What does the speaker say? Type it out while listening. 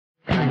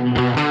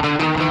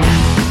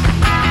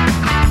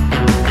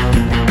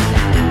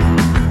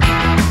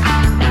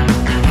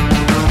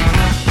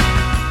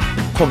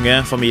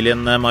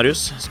Kongefamilien,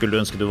 Marius. Skulle du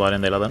ønske du var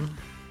en del av den?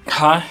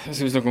 Hæ?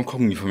 Skal vi snakke om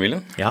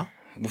kongefamilien? Ja.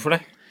 Hvorfor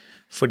det?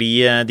 Fordi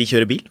de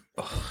kjører bil.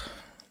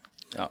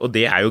 Ja. Og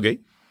det er jo gøy.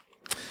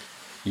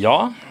 Ja,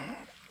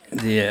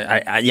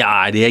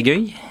 er det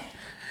gøy?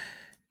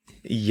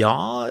 Ja,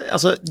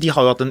 altså, de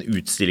har jo hatt en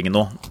utstilling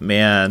nå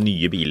med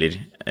nye biler,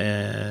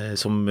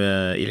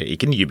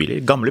 ikke nye biler,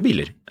 gamle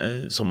biler,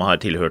 som har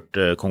tilhørt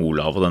kong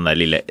Olav, og den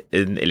der lille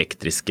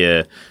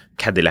elektriske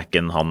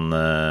Cadillacen han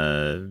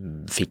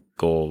fikk,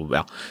 og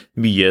ja,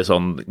 mye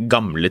sånn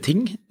gamle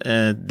ting.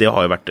 Det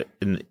har jo vært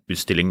en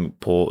utstilling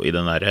i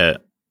den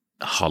der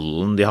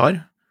hallen de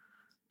har.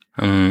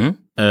 Hva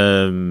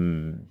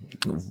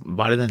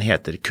er det den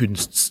heter?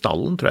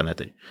 Kunststallen, tror jeg den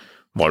heter.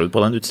 Var du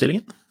på den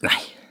utstillingen?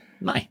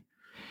 Nei.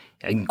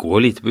 Jeg går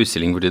lite på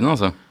utstilling for tiden,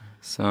 altså.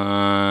 Så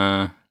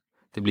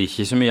det blir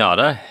ikke så mye av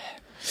det.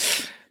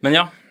 Men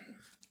ja,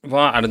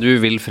 hva er det du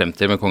vil frem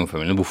til med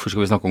kongefamilien? Hvorfor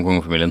skal vi snakke om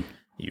kongefamilien?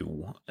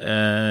 Jo,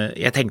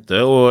 jeg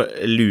tenkte å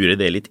lure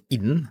det litt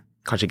inn.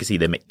 Kanskje ikke si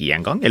det med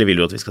en gang, eller vil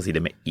du at vi skal si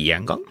det med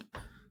en gang?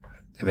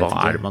 Hva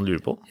er det man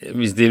lurer på?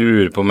 Hvis de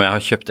lurer på om jeg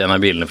har kjøpt en av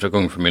bilene fra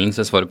kongefamilien,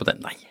 så er svaret på det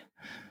nei.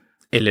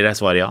 Eller er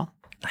svaret ja?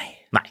 Nei,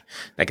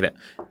 det er ikke det.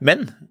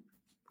 Men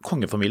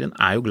kongefamilien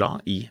er jo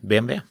glad i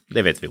BMW,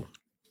 det vet vi jo.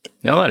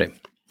 Ja, det er de.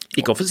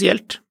 Ikke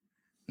offisielt.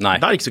 Nei.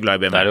 Da er de ikke så glad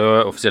i BMW. Det er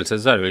jo, offisielt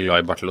sett så er de jo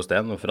glad i Bartel og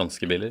Steen og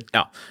franske biler.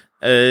 Ja.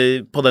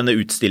 På denne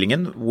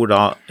utstillingen, hvor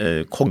da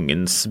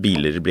kongens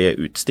biler ble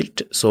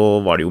utstilt, så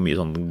var det jo mye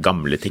sånn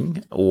gamle ting,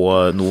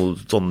 og noen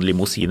sånne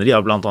limousiner. De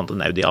har blant annet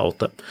en Audi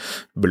A8,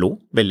 blå,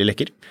 veldig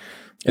lekker.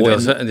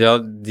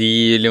 De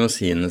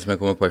limousinene som jeg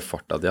kommer på i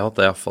farta de har hatt,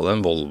 det er i hvert fall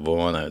en Volvo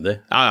og en Audi.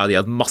 Ja, de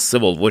har hatt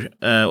masse Volvoer,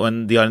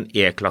 og de har en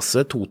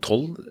E-klasse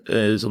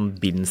 212, sånn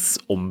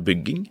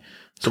Benz-ombygging,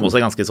 som også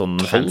er ganske sånn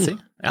fancy.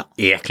 Ja.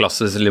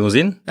 E-klasses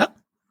limousin? Ja.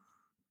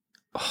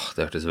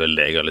 Det hørtes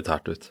veldig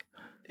egalitært ut.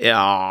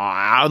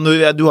 Ja, du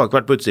har ikke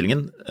vært på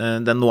utstillingen.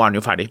 Nå er den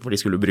jo ferdig, for de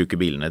skulle bruke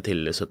bilene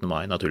til 17.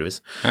 mai, naturligvis.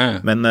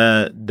 Ja. Men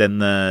den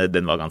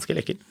var ganske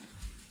lekker.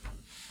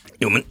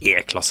 Jo, men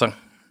E-klasse.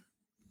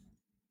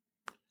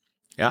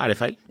 Ja, er det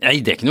feil? Nei,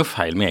 det er ikke noe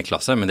feil med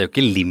E-klasse, men det er jo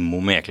ikke limo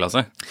med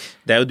E-klasse.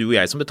 Det er jo du og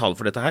jeg som betaler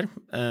for dette her.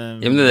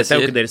 Det er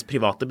jo ikke deres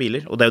private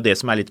biler, og det er jo det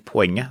som er litt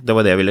poenget. Det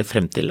var det jeg ville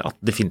frem til, at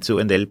det finnes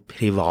jo en del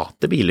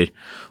private biler.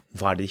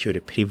 Hva er det de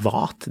kjører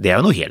privat? Det er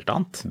jo noe helt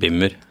annet.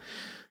 Bimmer.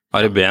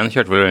 Ari Behn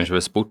kjørte vel Range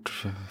Rover Sport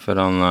før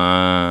han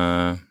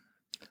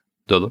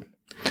døde.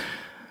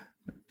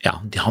 Ja,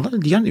 de har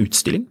en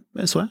utstilling,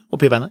 så jeg,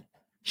 oppe i veien her.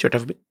 Kjørte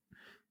jeg forbi.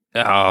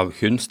 Ja,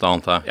 kunst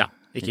antar jeg. Ja.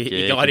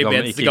 Ikke Ari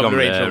Behns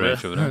gamle Range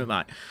Rover.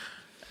 Nei.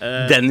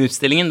 Den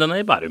utstillingen, den er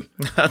i Bærum.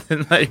 Ja,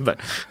 den er i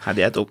Bærum. Nei,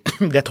 det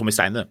er Tommy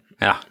Stein, det.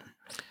 Ja.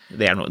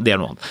 Det er noe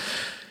annet.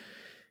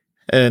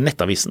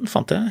 Nettavisen,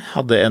 fant jeg,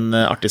 hadde en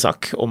artig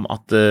sak om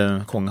at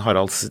kong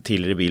Haralds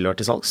tidligere bil var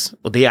til salgs.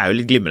 Og det er jo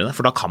litt glimrende,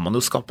 for da kan man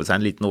jo skape seg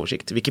en liten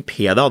oversikt.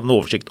 Wikipedia hadde en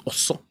oversikt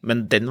også,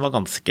 men den var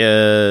ganske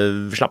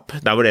slapp.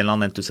 Der var det en eller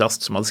annen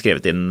entusiast som hadde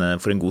skrevet inn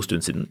for en god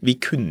stund siden. Vi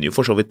kunne jo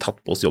for så vidt tatt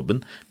på oss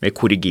jobben med å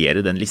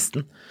korrigere den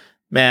listen.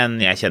 Men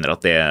jeg kjenner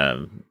at det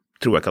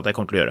tror jeg ikke at jeg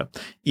kommer til å gjøre.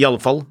 I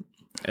alle fall,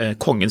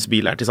 kongens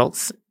bil er til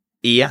salgs.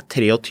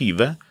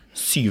 E23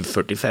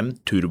 745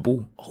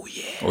 Turbo. Oh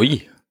yeah!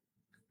 Oi!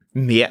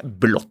 Med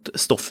blått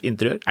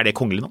stoffinteriør. Er det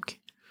kongelig nok?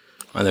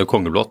 Nei, det er jo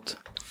kongeblått.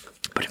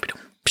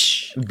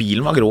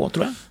 Bilen var grå,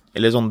 tror jeg.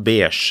 Eller sånn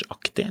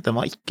beige-aktig. Den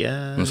var ikke,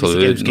 hvis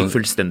jeg husker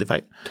fullstendig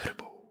feil.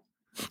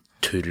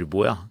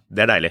 Turbo, ja.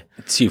 Det er deilig.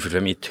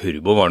 745 i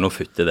turbo, var det noe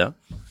futt i det?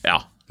 Ja.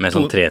 Med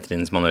sånn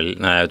tretrinns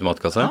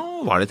automatkasse? Ja,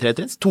 var det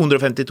tretrinns?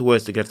 252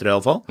 hestekrefter i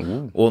alle fall.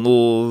 Og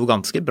noe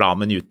ganske bra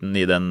med Newton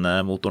i den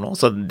motoren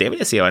også. Så det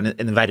vil jeg si var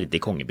en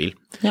verdig kongebil.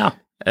 Ja.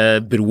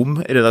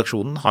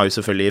 Brom-redaksjonen har jo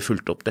selvfølgelig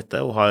fulgt opp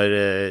dette, og har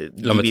jeg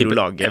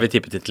vil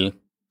tippe titelen.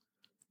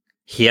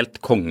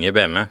 Helt konge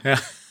BMW. Ja.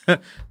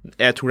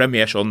 Jeg tror det er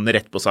mer sånn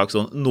rett på sak,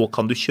 sånn, nå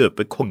kan du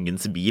kjøpe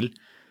kongens bil.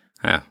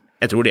 Ja.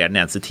 Jeg tror det er den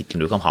eneste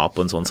titelen du kan ha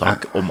på en sånn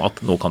sak, om at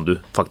nå kan du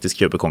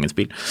faktisk kjøpe kongens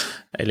bil.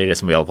 Eller det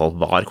som i alle fall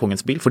var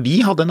kongens bil. For de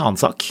hadde en annen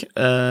sak.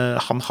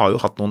 Han har jo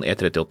hatt noen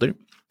E38-er.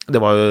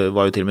 Det var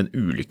jo til og med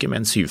en ulykke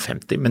med en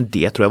 750, men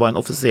det tror jeg var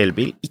en offisiell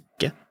bil,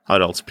 ikke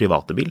Haralds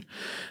private bil.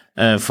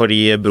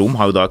 Fordi Brom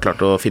har jo da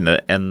klart å finne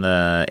en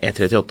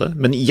E38,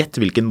 men gjett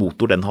hvilken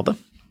motor den hadde?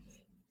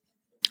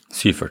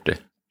 740.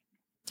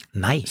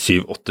 Nei.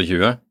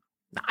 728?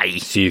 Nei.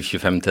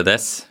 725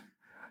 TDS?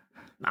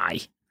 Nei.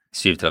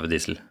 730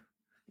 diesel?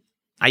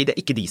 Nei, det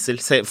er ikke diesel,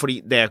 fordi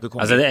det er ikke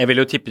kongen. Altså, jeg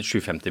ville jo tippet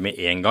 750 med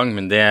en gang,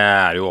 men det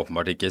er jo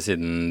åpenbart ikke,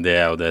 siden det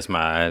er jo det som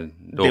er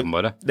det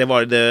åpenbare. Det er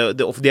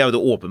jo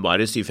det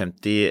åpenbare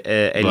 750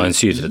 Det var en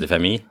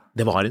 735i?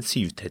 Det var en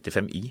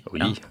 735i. Oi,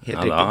 ja,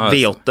 helt da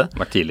V8.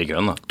 Vært tidlig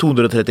grønn da.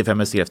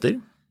 235 hestekrefter.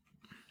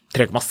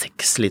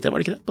 3,6 liter,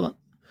 var det ikke det på den?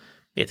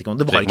 Vet ikke om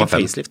det var 3, ikke en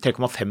facelift.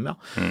 3,5, ja.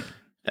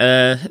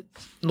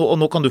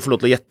 Nå kan du få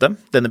lov til å gjette.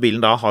 Denne bilen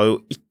da har jo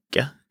ikke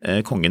ikke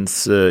kongens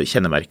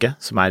kjennemerke,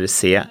 som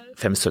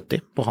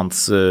C570 på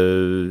hans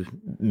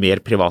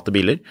mer private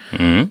biler.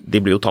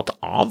 De blir jo tatt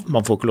av,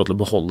 man får ikke lov til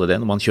å beholde det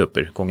når man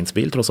kjøper kongens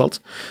bil, tross alt.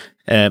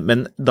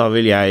 Men da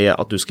vil jeg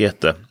at du skal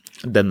gjette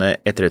denne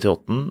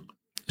E38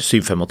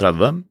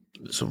 735,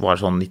 som var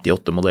sånn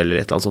 98 modeller,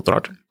 et eller annet sånt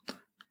rart,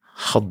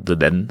 hadde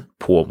den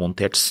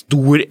påmontert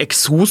stor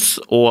eksos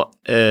og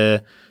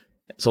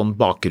sånn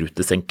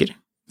bakrutesenker.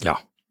 Ja.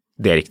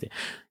 Det riktig.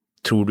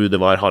 Tror du det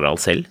var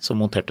Harald selv som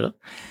monterte det?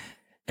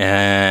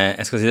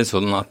 Jeg skal si det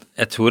sånn at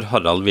jeg tror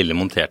Harald ville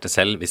montert det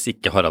selv hvis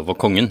ikke Harald var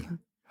kongen.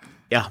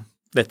 Ja,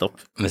 nettopp.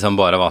 Hvis han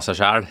bare var seg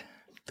selv.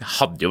 Det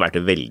hadde jo vært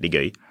veldig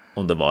gøy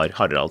om det var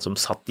Harald som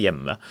satt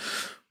hjemme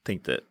og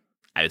tenkte,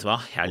 jeg vet hva,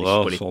 jeg har lyst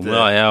på litt... Sånn,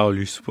 ja, jeg har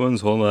lyst på en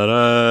sånn der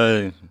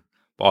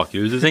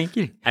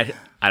bakrutesenker.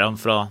 Er han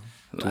fra...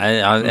 Nei,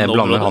 jeg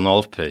blander han og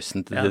Alf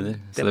Prøysen til det,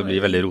 så det blir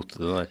veldig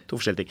rotete der. To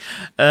forskjellige ting.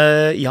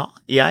 Ja,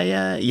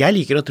 jeg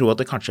liker å tro at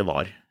det kanskje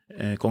var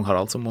kong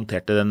Harald som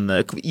monterte den,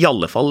 i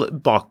alle fall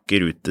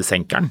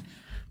bakrutesenkeren,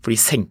 fordi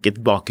senket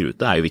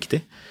bakrute er jo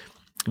viktig.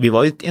 Vi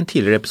var i en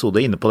tidligere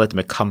episode inne på dette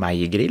med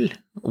Kamei-grill,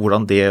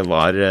 hvordan det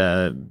var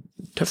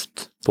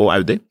tøft på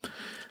Audi.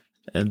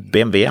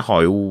 BMW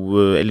har jo,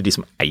 eller de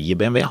som eier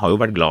BMW, har jo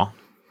vært glad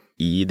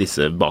i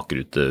disse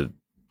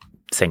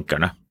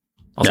bakrutesenkerne.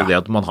 Altså det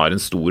at man har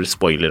en stor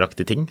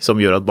spoileraktig ting som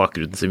gjør at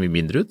bakruten ser mye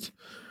mindre ut,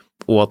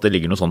 og at det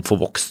ligger noe sånn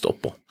forvokst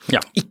oppå.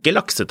 Ja. Ikke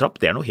laksetrapp,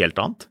 det er noe helt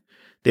annet.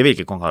 Det vil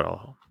ikke kong Harald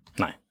ha.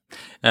 Nei.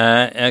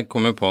 Jeg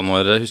kom jo på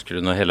husker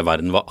du når hele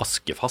verden var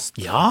askefast?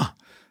 Ja!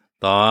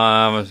 Da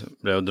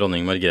ble jo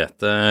dronning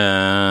Margrethe,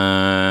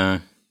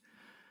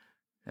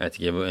 jeg vet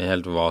ikke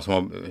helt hva som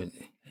var,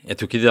 jeg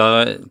tror ikke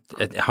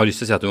jeg har lyst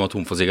til å si at hun var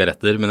tom for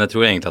sigaretter, men jeg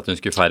tror egentlig at hun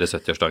skulle feire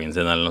 70-årsdagen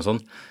sin eller noe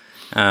sånt.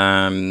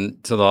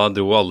 Så da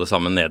dro alle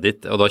sammen ned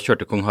dit, og da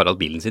kjørte kong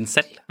Harald bilen sin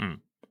selv. Med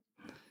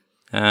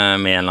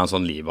en eller annen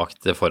sånn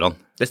livvakt foran.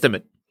 Det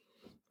stemmer.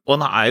 Og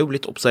han er jo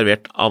blitt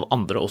observert av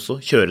andre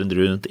også, kjørende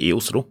rundt i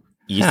Oslo,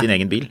 i sin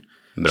egen bil.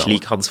 Bra.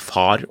 Slik hans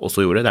far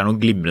også gjorde. Det er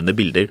noen glimrende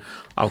bilder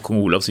av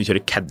kong Olav som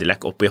kjører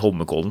Cadillac opp i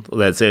Holmenkollen, og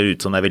det ser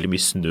ut som det er veldig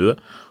mye snø,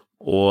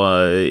 og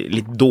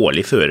litt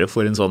dårlig føre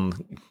for en sånn,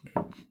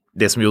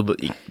 det som jo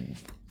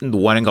nå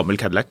er en gammel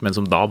Cadillac, men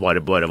som da bare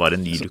var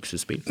en ny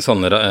luksusbil.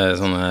 Sånne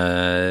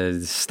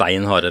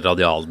steinharde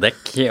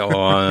radialdekk,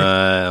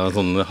 og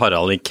sånn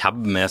Harald i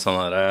cab med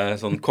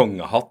sånn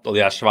kongehatt, og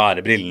de her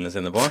svære brillene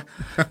sine på.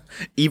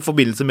 I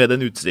forbindelse med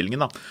den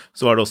utstillingen da,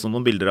 så var det også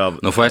noen bilder av...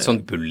 Nå får jeg et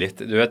sånt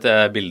Bullitt. Du vet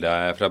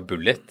bildet fra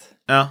Bullitt?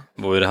 Ja.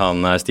 Hvor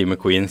Steve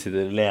McQueen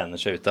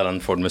lener seg ut av den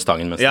Ford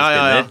Mustangen mens han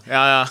spiller.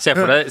 Ja. Se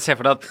for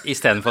deg at i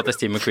stedet for at det er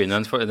Steve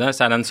McQueen, så er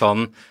det en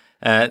sånn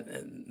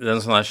det er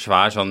en sånn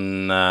svær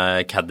sånn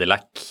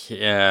Cadillac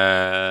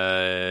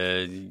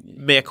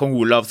med kong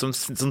Olav som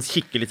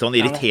kikker litt sånn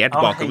irritert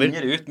bakover. Han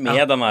henger ut med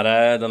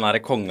den der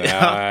konge...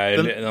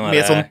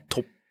 med sånn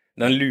topp.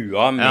 Den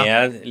lua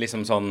med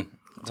liksom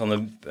sånne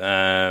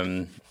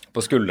på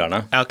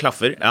skuldrene. Ja,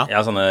 klaffer, ja.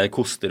 Ja, sånne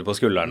koster på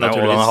skuldrene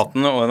og denne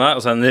hatten, og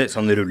så en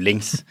sånn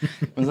rullings.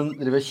 Men så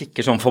driver jeg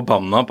kikker sånn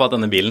forbanna på at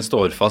denne bilen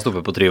står fast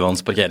oppe på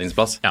Tryvanns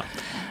parkeringsplass. Ja.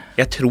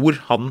 Jeg tror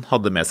han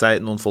hadde med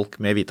seg noen folk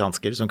med hvite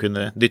hansker som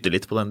kunne dytte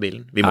litt på den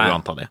bilen. Vi må jo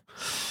anta det.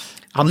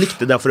 Han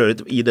likte det for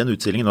øvrig i den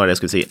utstillingen, var det jeg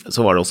skulle si.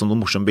 Så var det også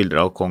noen morsomme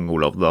bilder av kong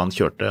Olav da han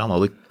kjørte. Han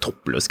hadde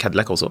toppløs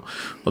Cadillac også,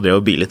 og det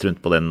var bilet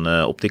rundt på den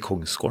opp til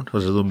Kongsgården. Det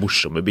var sånne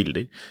morsomme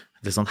bilder.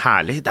 Det er sånn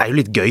herlig. Det er jo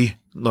litt gøy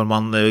når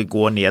man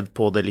går ned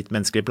på det litt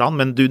menneskelige plan,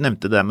 men du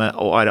nevnte det med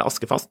å være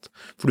askefast.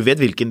 For du vet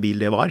hvilken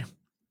bil det var?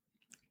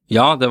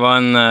 Ja, det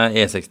var en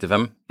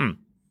E65.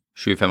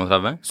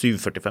 735.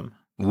 745.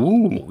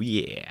 Oh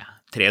yeah.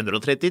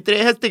 333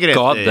 hestekrefter.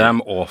 God damn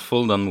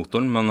awful, den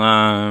motoren, men...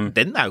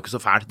 Den er jo ikke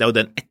så fæl. Det er jo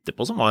den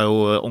etterpå som var jo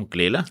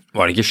ordentlig ille.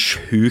 Var det ikke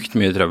sjukt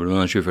mye trøbbel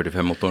med den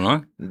 745-motoren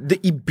da?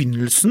 I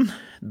begynnelsen,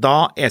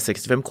 da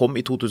E65 kom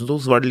i 2002,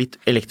 så var det litt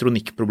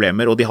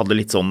elektronikkproblemer, og de hadde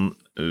litt sånn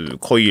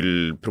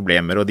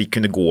coil-problemer, og de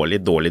kunne gå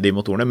litt dårlig, de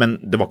motorene, men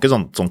det var ikke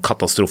sånn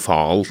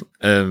katastrofal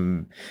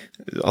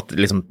at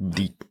liksom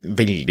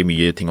veldig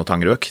mye ting og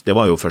tang røk. Det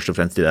var jo først og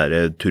fremst de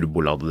der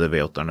turboladede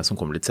V8-erne som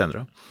kom litt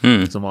senere,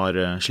 som var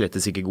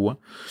slettes ikke gode.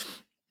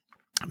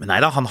 Men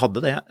nei da, han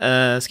hadde det.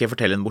 Skal jeg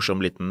fortelle en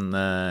morsom liten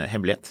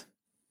hemmelighet?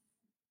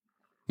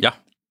 Ja.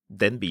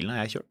 Den bilen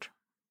har jeg kjørt.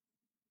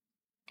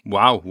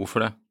 Wow,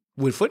 hvorfor det?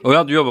 Hvorfor?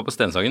 Ja, du jobbet på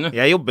Stenshagen, du.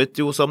 Jeg jobbet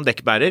jo som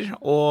dekkbærer,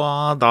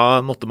 og da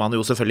måtte man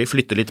jo selvfølgelig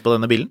flytte litt på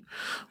denne bilen.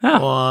 Ja.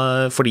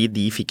 Og fordi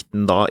de fikk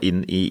den da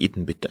inn i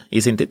bytte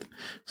i sin tid.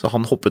 Så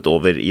han hoppet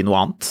over i noe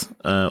annet,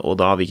 og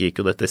da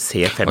gikk jo dette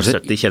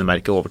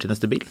C570-kjennemerket over til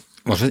neste bil.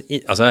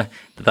 Altså,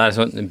 dette er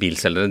sånn,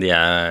 bilselgere, de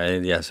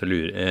er så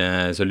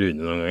lune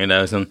noen ganger. Det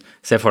er jo sånn,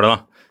 se for deg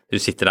da, du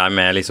sitter der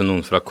med liksom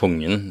noen fra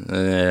kongen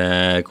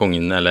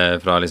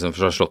eller fra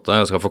slottet,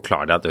 og skal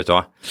forklare deg at, vet du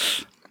hva,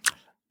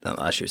 den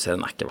der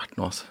 7-serien er ikke verdt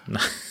noe, altså.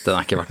 Den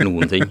er ikke verdt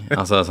noen ting.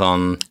 Altså,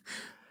 sånn,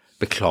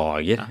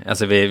 beklager.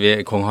 Altså,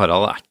 kong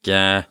Harald er ikke...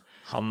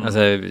 Han,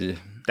 altså, det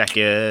er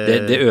ikke...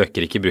 Det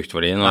øker ikke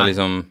bruktverdien, og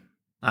liksom...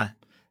 Nei.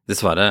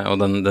 Dessverre.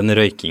 Og den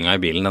røykinga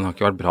i bilen, den har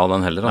ikke vært bra,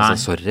 den heller.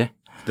 Altså, sorry.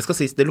 Det skal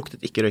sies, det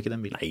luktet ikke røyk i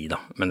den bilen. Neida,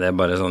 men det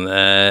bare sånn,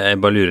 jeg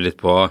bare lurer litt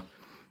på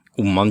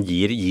om man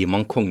gir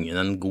man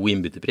kongen en god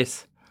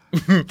innbyttepris?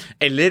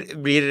 Eller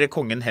blir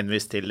kongen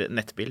henvist til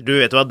nettbil? Du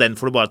vet jo at den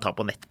får du bare ta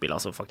på nettbil,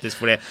 altså,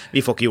 faktisk, for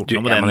vi får ikke gjort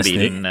noe med den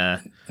bilen.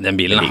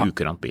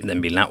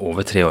 Den bilen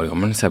over 3 år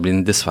gammel, så jeg blir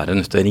dessverre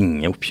nødt til å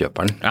ringe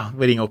oppkjøperen. Ja,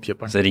 vi ringer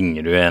oppkjøperen. Så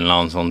ringer du en eller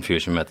annen sånn fyr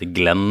som heter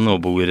Glenn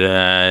og bor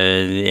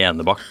i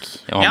Enebakk.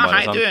 Ja,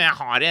 hei du, jeg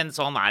har en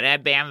sånn her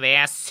BMW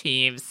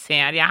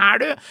 7-serie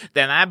her, du.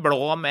 Den er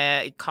blå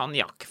med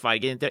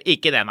konjakkfarge.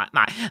 Ikke den,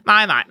 nei,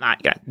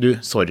 greit. Du,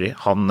 sorry,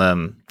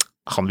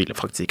 han ville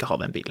faktisk ikke ha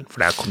den bilen,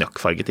 for det er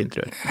konjakkfarget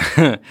interiør.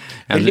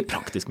 Veldig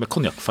praktisk med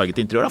konjakkfarget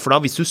interiør, for da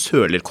hvis du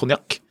søler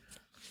konjakk,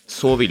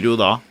 så vil du jo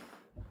da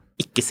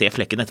ikke se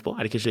flekken etterpå.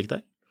 Er det ikke slik det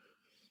er?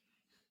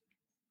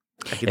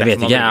 Jeg vet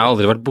ikke, jeg har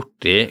aldri vært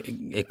borti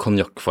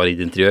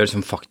konjakkfarget interiør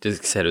som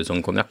faktisk ser ut som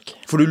konjakk.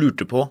 For du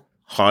lurte på,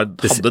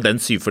 hadde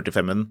den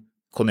 745-en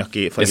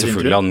konjakkfarget interiør?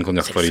 Selvfølgelig hadde den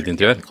konjakkfarget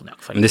interiør.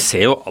 Men det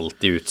ser jo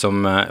alltid ut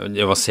som,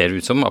 hva ser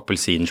det ut som?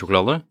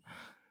 Appelsinsjokolade?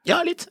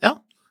 Ja, litt, ja.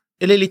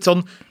 Eller litt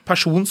sånn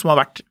person som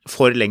har vært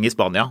for lenge i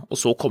Spania, og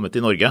så kommet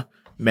til Norge,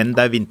 men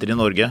det er vinter i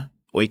Norge,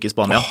 og ikke i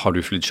Spania. Har du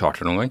flytt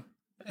charter noen gang?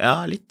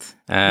 Ja, litt.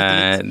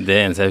 Det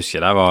eneste jeg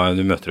husker der var,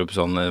 du møter opp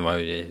sånn, det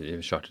var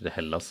charter til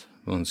Hellas,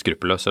 sånn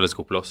skruppeløs eller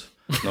skopeløs.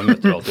 Nå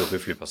møter du alltid opp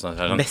i flyplassen.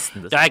 Sånn,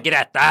 det er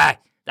greit,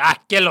 det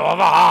er ikke lov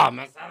å ha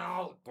med seg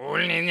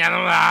alkoholen inn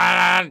gjennom det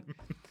her.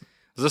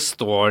 Og så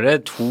står det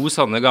 2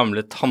 sånne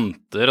gamle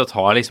tanter og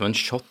tar liksom en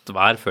shot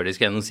hver før de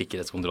skal gjennom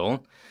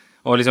sikkerhetskontrollen.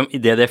 Og liksom, i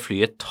det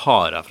flyet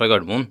tar av fra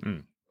Gardermoen,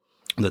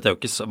 dette er jo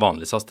ikke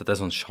vanlig SAS, dette er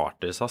sånn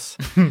charter-SAS,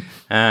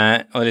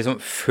 og liksom,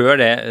 før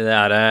det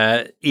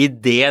i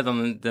det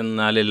den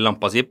lille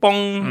lampa sier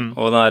bong,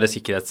 og den der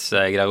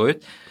sikkerhetsgreia går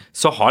ut,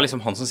 så har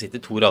liksom han som sitter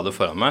 2 rader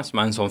foran meg,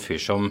 som er en sånn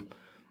fyr som,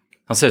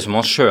 han ser ut som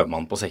en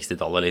sjømann på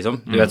 60-tallet,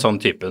 liksom. Du vet,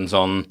 sånn typen,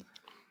 sånn,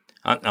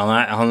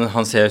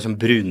 han ser sånn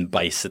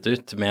brunbeiset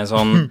ut, med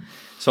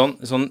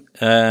sånn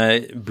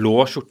blå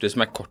skjorte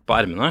som er kort på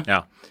ermene,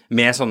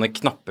 med sånne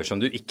knapper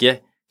som du ikke,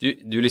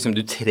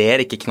 du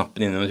trer ikke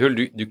knappen inn i et hull,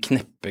 du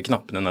knepper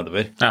knappene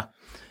nedover. Ja.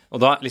 Og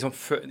da liksom,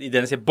 i det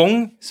den sier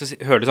bong, så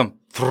hører du sånn,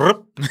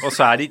 og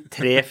så er de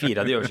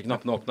 3-4 av de øverste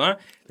knappene åpne.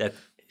 Det er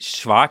et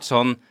svært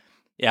sånn,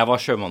 jeg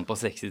var sjømann på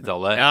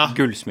 60-tallet,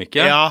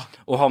 gullsmykke,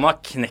 og han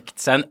har knekt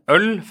seg en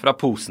øl fra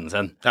posen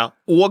sin. Ja,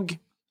 og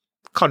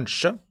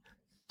kanskje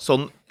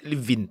sånn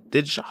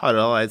vintage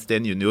Harald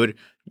Eidsten junior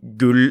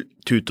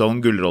two-tone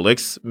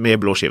gull-Rolex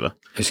med blå skive.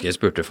 Jeg husker jeg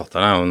spurte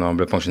fatteren når han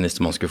ble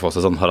pensjonist om han skulle få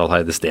seg sånn Harald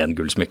Eidsten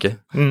gullsmykke.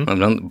 Han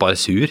ble bare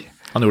sur.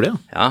 Han gjorde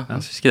det, ja.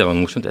 Jeg synes ikke det var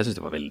morsomt, jeg synes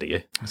det var veldig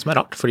gøy. Som er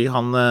rart, fordi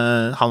han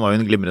var jo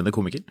en glimrende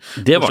komiker.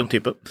 Det var han.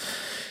 Type.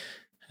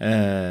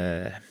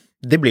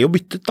 Det ble jo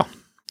byttet da,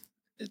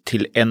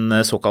 til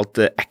en såkalt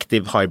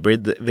Active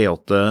Hybrid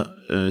V8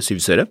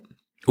 7-serie.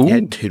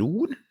 Jeg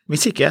tror,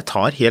 hvis ikke jeg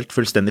tar helt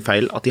fullstendig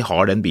feil, at de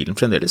har den bilen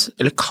fremdeles,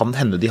 eller kan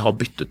hende de har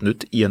byttet den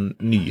ut i en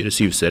nyere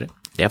 7-serie.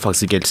 Det er jeg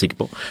faktisk ikke helt sikker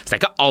på. Så det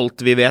er ikke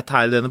alt vi vet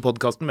her i denne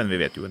podcasten, men vi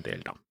vet jo en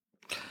del da.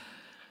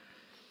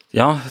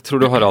 Ja,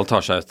 tror du Harald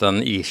tar seg ut en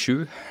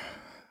i7?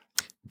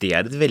 Det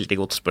er et veldig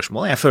godt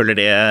spørsmål. Jeg føler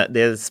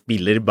det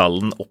spiller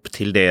ballen opp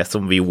til det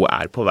som vi jo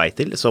er på vei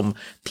til, som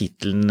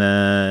titelen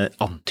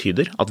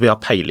antyder, at vi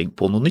har peiling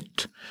på noe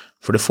nytt.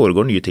 For det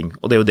foregår nye ting,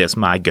 og det er jo det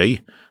som er gøy,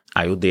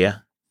 er jo det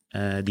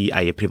de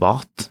eier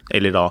privat,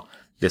 eller da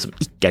det som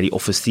ikke er de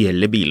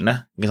offisielle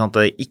bilene. Ikke sant?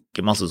 Det er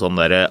ikke masse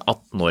sånne der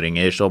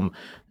 18-åringer som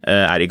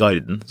er i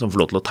garden, som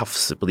får lov til å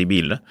tafse på de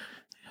bilene.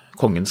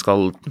 Kongen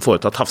skal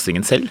foreta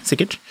tafsingen selv,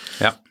 sikkert.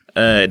 Ja.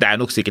 Det er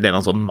nok sikkert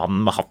en sånn mann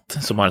med hatt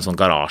som har en sånn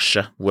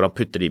garasje hvor han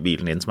putter de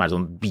bilene inn, som er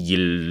sånn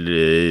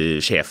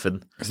bilsjefen.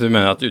 Så du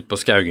mener at ute på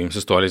Skaugum så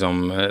står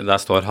liksom,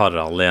 der står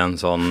Harald i en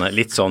sånn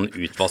litt sånn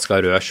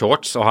utvasket rød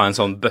shorts og har en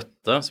sånn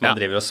bøtte som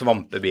han driver og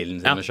svamper bilen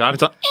sin med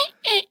selv?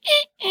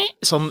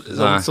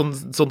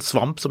 Sånn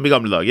svamp som i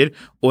gamle dager,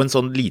 og en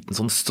sånn liten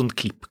sånn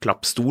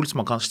klipp-klapp-stol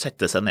som man kan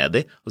sette seg ned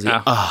i og si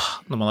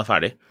når man er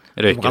ferdig.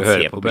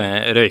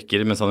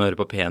 Røyker mens han hører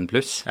på P1+.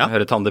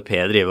 Hører Tande P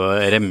drive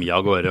og remje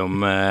av gårde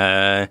om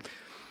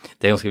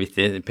det er ganske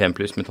viktig,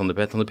 P1+ med Tande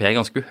P. Tande P er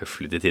ganske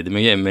uhøflig til tider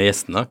med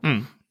gjestene.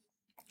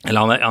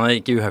 Eller han er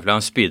ikke uhøflig,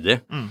 han er spydig.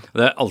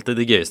 Og det er alltid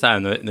det gøyeste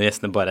er når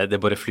gjestene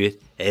det bare flyr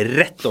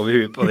rett over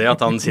huet på det,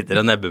 at han sitter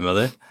og nebber med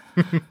det.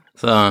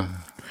 Så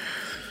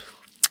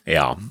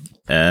ja,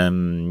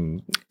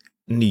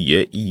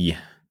 nye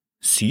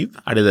i7,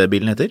 er det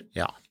bilen heter?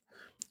 Ja.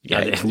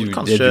 Jeg tror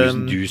kanskje det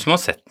er du som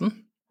har sett den.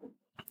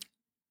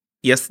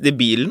 Yes, det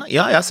bilen,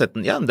 ja, jeg har sett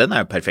den, ja, den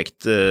er jo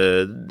perfekt.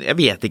 Jeg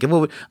vet ikke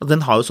hvor,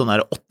 den har jo sånn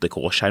her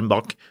 8K-skjerm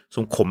bak,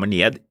 som kommer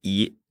ned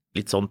i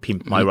litt sånn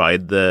Pimp My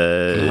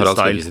Ride-style. Harald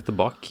skal ikke sitte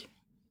bak.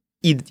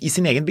 I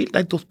sin egen bil, det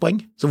er et godt poeng.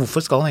 Så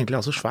hvorfor skal han egentlig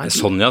ha så svær bil?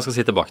 Sonja skal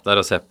sitte bak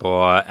der og se på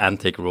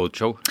Antique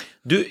Roadshow.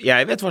 Du,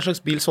 jeg vet hva slags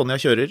bil Sonja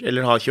kjører,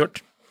 eller har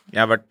kjørt. Jeg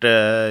har vært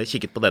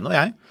kikket på den og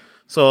jeg.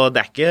 Så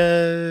det ikke,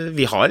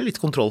 vi har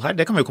litt kontroll her,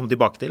 det kan vi jo komme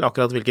tilbake til,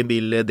 akkurat hvilken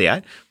bil det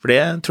er. For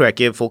det tror jeg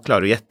ikke folk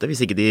klarer å gjette,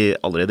 hvis ikke de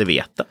allerede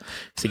vet det.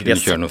 Hvis ikke de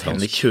kjører noe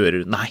fransk?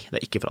 Nei,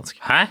 det er ikke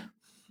fransk. Hæ?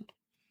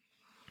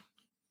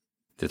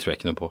 Det tror jeg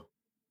ikke noe på.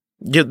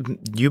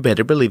 You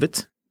better believe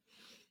it.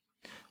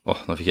 Nå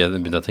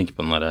begynte jeg å tenke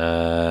på den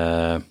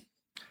der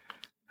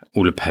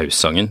Ole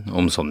Paus-sangen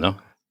om Sonja,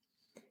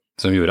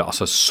 som gjorde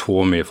altså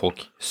så mye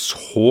folk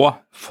så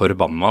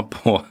forbanna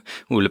på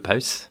Ole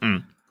Paus.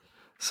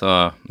 Så,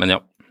 men ja.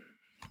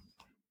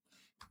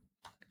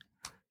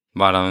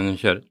 Hva det hun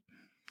kjører?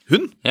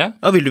 Hun? Ja.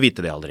 Vil du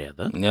vite det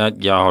allerede?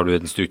 Ja, har du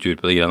en struktur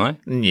på de greiene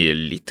her?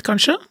 Litt,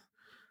 kanskje.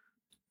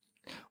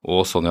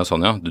 Og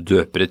Sonja, du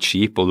døper et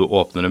skip, og du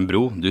åpner en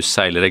bro. Du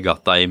seiler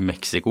regatta i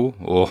Mexico,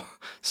 og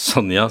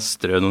Sonja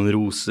strø noen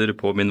roser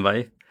på min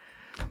vei.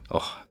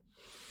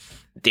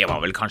 Det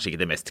var vel kanskje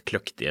ikke det mest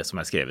kløktige som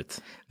er skrevet.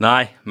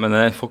 Nei, men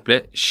folk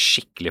ble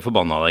skikkelig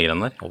forbanna av de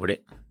greiene der. Over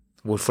det.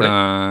 Hvorfor det?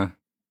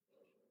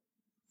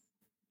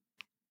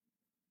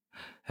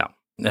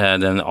 Det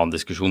er en annen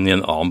diskusjon i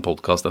en annen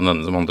podcast enn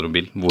denne som handler om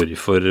bil.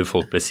 Hvorfor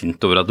folk ble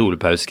sint over at Ole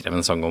Paus skrev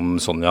en sang om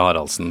Sonja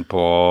Haraldsen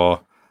på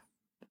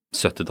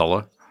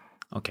 70-tallet.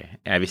 Ok,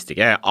 jeg visste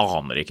ikke, jeg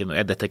aner ikke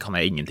noe. Dette kan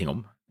jeg ingenting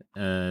om.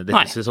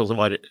 Dette synes jeg også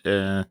var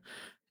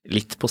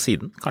litt på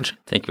siden, kanskje.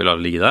 Tenker vi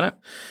lar det ligge der,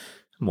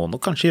 Må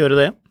nok kanskje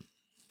gjøre det.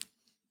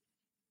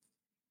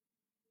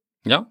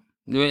 Ja,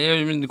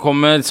 du kom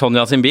med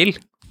Sonja sin bil.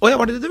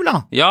 Åja, var det det du ville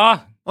ha? Ja.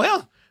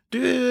 Åja,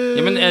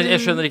 Ja, men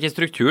jeg skjønner ikke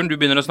strukturen. Du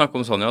begynner å snakke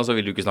om Sonja, og så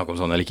vil du ikke snakke om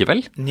Sonja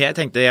likevel.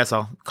 Jeg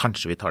sa,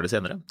 kanskje vi tar det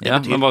senere.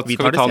 Men hva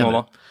skal vi ta nå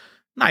da?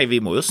 Nei, vi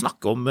må jo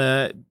snakke om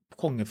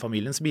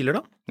kongefamiliens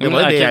biler da. Men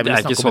er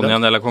ikke Sonja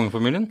en del av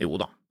kongefamilien?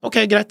 Jo da. Ok,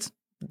 greit.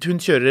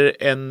 Hun kjørte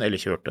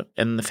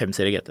en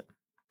 5-serie GT.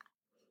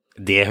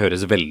 Det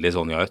høres veldig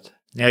Sonja ut.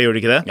 Jeg gjør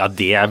det ikke det? Ja,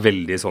 det er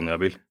veldig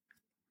Sonja-bil.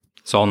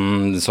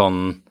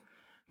 Sånn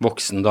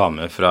voksen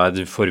dame fra et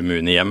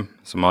formuende hjem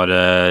som har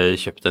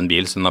kjøpt en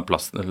bil som har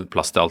plass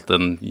til alt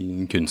den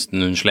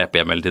kunsten hun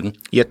sleper hjem hele tiden.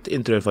 Gjett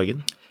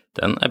interiørfargen.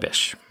 Den er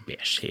beige.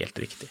 Beige, helt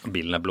riktig.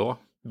 Bilen er blå.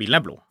 Bilen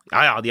er blå.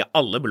 Ja, de er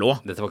alle blå.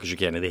 Dette var ikke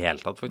sjokkerende i det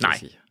hele tatt, faktisk.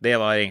 Nei, det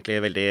var egentlig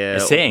veldig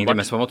Jeg ser egentlig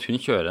mest for meg at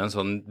hun kjører en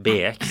sånn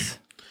BX.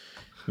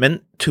 Men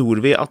tror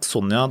vi at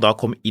Sonja da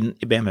kom inn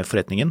i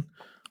BMW-forretningen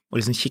og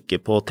liksom kikker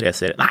på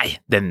 3-serie? Nei,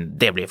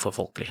 det blir for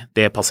folkelig.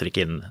 Det passer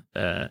ikke inn.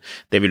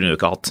 Det ville hun jo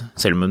ikke hatt,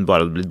 selv om hun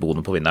bare hadde blitt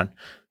boende på vinneren.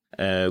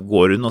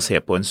 Går hun og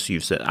ser på en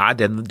 7-serie? Nei,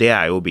 det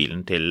er jo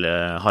bilen til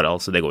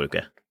Harald, så det går jo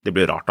ikke. Det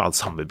blir rart å ha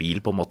samme bil,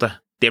 på en måte.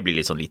 Det blir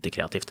litt sånn lite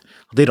kreativt.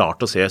 Det er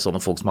rart å se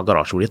sånne folk som har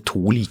garasje hvor de har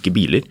 2 like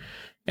biler,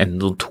 enn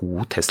noen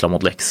 2 Tesla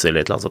Model X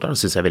eller et eller annet sånt.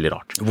 Det synes jeg er veldig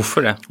rart.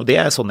 Hvorfor det? Og det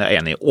er sånn jeg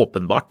er enig i,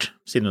 åpenbart,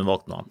 siden hun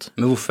valgte noe annet.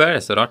 Men hvorfor er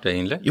det så rart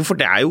egentlig? Jo, for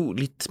det er jo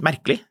litt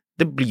merkelig.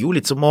 Det blir jo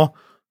litt som å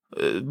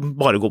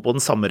bare gå på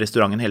den samme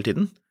restauranten hele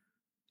tiden.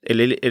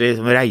 Eller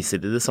reise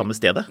til det samme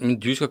stedet. Men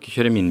du skal ikke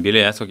kjøre min bil,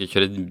 og jeg skal ikke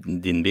kjøre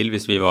din bil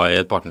hvis vi var i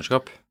et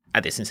partnerskap.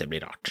 Nei, det synes jeg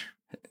blir rart.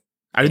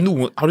 Har du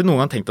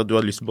noen gang tenkt at du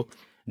hadde lyst på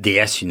det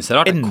jeg synes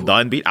er rart? Enda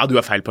en bil? Ja, du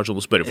er feil person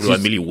å spørre, for du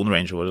har 1 million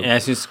Range Rover.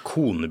 Jeg synes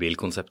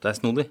konebilkonseptet er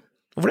snodig.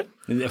 Hvorfor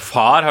det?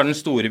 Far har den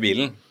store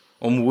bilen,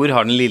 og mor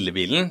har den lille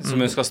bilen, som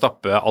hun skal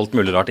stappe alt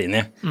mulig rart inn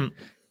i.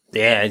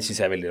 Det synes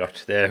jeg er veldig rart.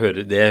 Det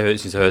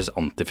synes jeg høres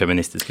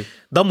antifeministisk ut.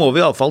 Da må vi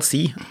i alle fall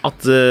si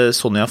at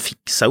Sonja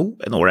fikk seg jo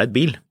en ålreit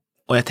bil,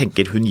 og jeg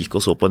tenker hun gikk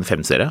og så på en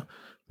 5-serie.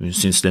 Hun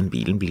synes den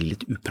bilen blir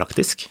litt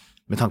upraktisk,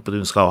 med tanke på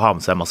at hun skal ha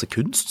med seg masse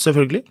kunst,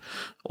 selvfølgelig,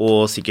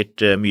 og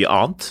sikkert mye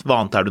annet.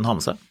 Hva annet er det hun har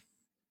med seg?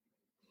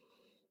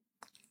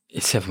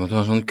 Jeg ser for meg at du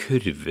har sånne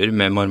kurver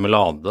med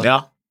marmelade. Ja,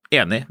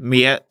 enig.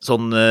 Med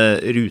sånn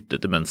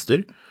rutete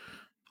mønster,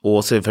 og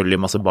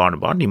selvfølgelig masse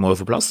barnebarn, de må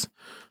jo få plass.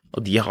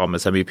 Og de har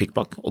med seg mye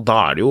pikkpakk, og da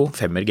er det jo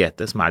 5er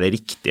GT som er det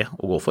riktige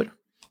å gå for.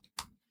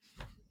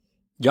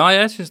 Ja,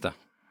 jeg synes det.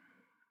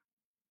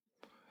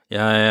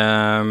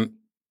 Jeg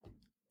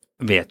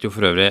vet jo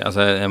for øvrig,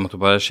 altså jeg måtte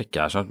bare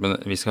sjekke her snart, men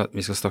vi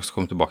skal straks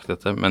komme tilbake til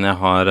dette, men jeg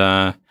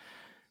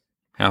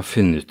har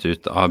funnet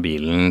ut av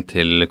bilen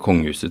til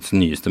kongehusets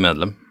nyeste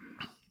medlem.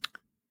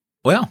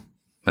 Åja.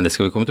 Men det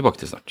skal vi komme tilbake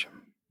til snart.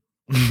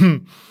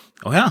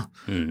 Åja.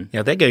 Ja,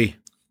 det er gøy.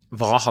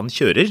 Hva han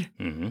kjører?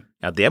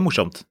 Ja, det er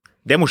morsomt.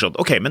 Det er morsomt.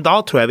 Ok, men da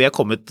tror jeg vi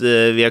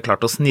har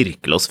klart å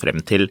snirkle oss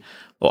frem til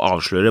å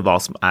avsløre hva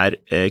som er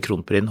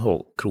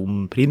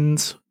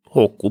kronprins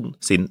Håkon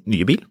sin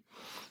nye bil.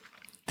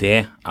 Det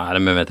er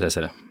en BMW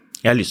 3-serie.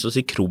 Jeg har lyst til å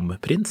si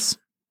kromprins.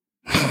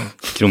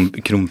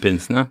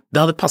 Kronprinsen, ja.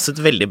 Det hadde passet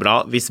veldig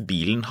bra hvis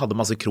bilen hadde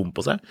masse krom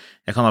på seg.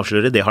 Jeg kan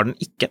avsløre, det har den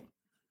ikke.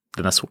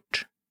 Den er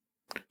sort.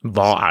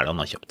 Hva er det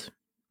han har kjøpt?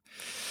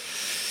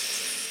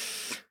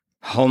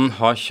 Han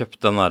har kjøpt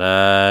den der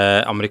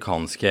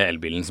amerikanske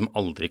elbilen som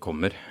aldri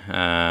kommer.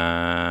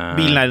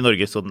 Bilen er i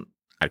Norge, så den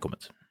er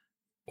kommet.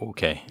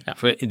 Ok. Ja.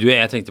 For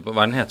jeg tenkte på,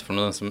 hva den heter for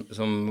noe,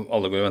 som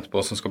alle går og venter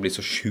på, som skal bli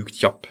så sjukt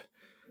kjapp?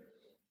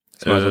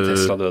 Som er sånn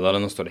Tesla død av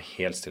det. Nå står det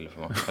helt stille for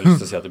meg. Jeg har lyst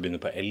til å si at det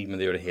begynner på L, men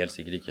det gjør det helt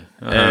sikkert ikke.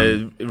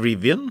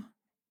 Rivian?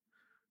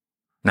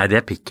 Nei,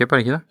 det er pickup,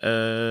 er det ikke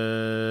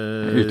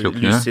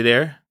det? Lucid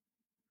Air?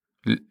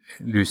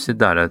 Lucid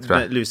der,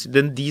 tror jeg.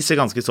 De ser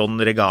ganske sånn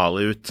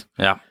regale ut.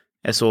 Ja.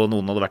 Jeg så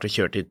noen hadde vært og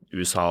kjørt til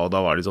USA, og da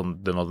var det sånn,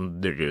 den var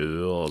sånn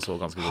rød og så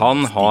ganske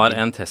Han har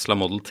en Tesla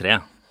Model 3.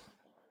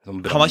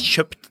 Han har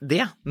kjøpt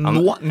det?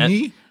 Nå?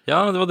 Ny?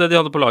 Ja, det var det de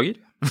hadde på lager.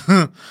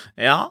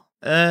 Ja,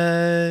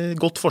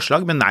 godt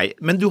forslag, men nei.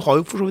 Men du har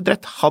jo for så vidt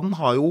rett. Han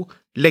har jo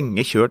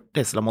lenge kjørt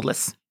Tesla Model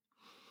S.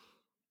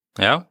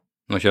 Ja,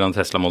 nå kjører han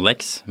Tesla Model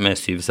X med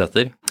 7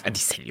 seter.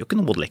 De selger jo ikke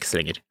noe Model X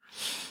lenger.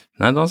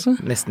 Nei, da altså.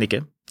 Nesten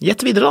ikke.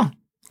 Gjett videre da.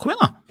 Kom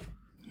igjen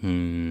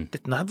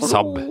da.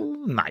 Saab.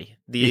 Nei,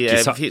 det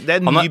er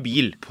en ny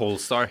bil.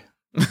 Polestar.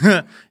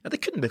 Ja, det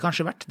kunne det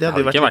kanskje vært. Det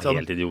hadde ikke vært vært sånn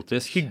helt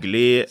idiotisk.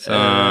 Hyggelig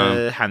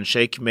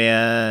handshake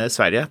med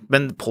Sverige.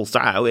 Men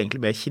Polestar er jo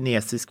egentlig mer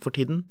kinesisk for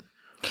tiden.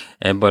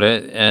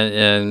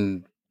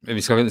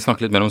 Vi skal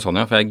snakke litt mer om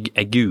Sonja, for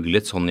jeg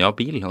googlet Sonja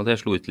bil, og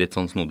det slo ut litt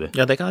sånn snodig.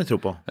 Ja, det kan jeg tro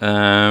på.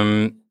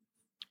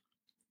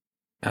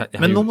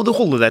 Men nå må du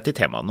holde deg til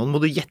temaet. Nå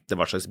må du gjette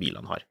hva slags bil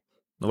han har.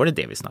 Nå var det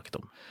det vi snakket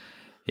om.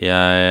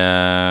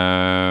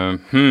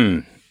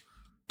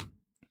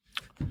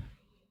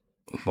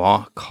 Hva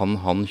kan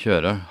han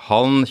kjøre?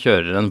 Han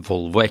kjører en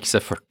Volvo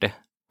XC40.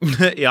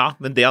 Ja,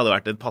 men det hadde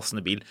vært en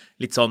passende bil.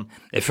 Litt sånn...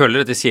 Jeg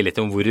føler at det sier litt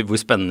om hvor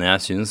spennende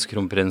jeg synes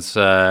kronprins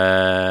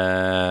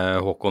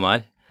Håkon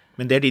er.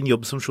 Men det er din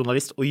jobb som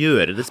journalist å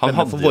gjøre det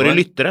spennende for våre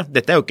lyttere.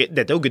 Dette er jo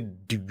ikke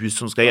du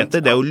som skal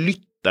gjette, det er jo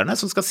lytterne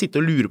som skal sitte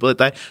og lure på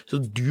dette her. Så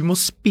du må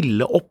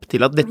spille opp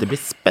til at dette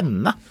blir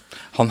spennende.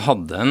 Han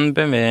hadde en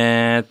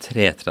BMW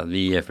 330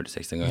 i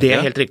E46 en gang. Det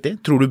er helt riktig.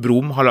 Tror du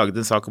Brom har laget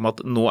en sak om at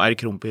nå er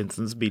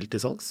kronprinsens bil til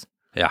salgs?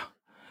 Ja.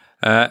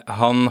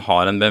 Han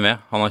har en BMW.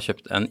 Han har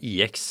kjøpt en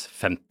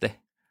iX50.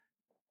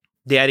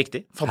 Det er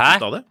riktig. Fant du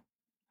ut av det?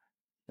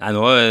 Nei,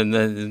 nå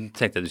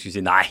tenkte jeg du skulle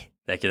si nei.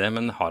 Det er ikke det,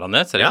 men har han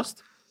det? Seriøst?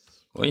 Ja.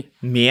 Oi.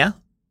 Med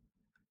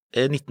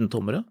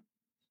 19-tommere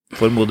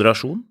for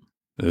moderasjon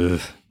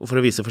og for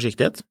å vise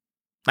forsiktighet.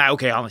 Nei,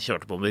 ok, han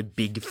kjørte på med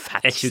big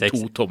fat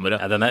 22-tommere.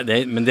 Ja,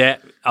 men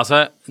det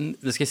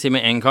skal jeg si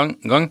med en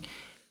gang.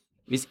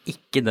 Hvis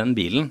ikke den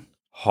bilen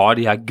har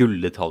de her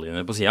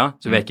gulldetaljene på siden,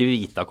 så vil jeg ikke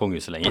vite av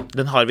kongehuset lenger.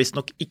 Den har vist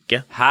nok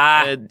ikke.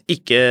 Hæ?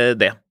 Ikke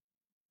det.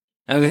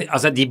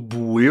 Altså, de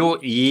bor jo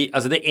i...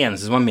 Altså, det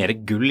eneste som har mer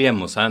gull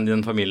hjemme hos seg enn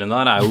den familien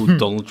der, er jo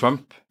Donald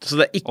Trump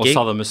og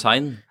Saddam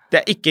Hussein. Det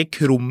er ikke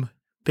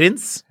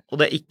kromprins, og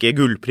det er ikke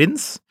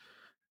gullprins.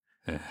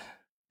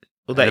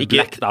 Og det er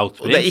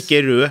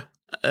ikke rød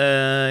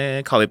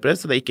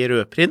kalipress, og det er ikke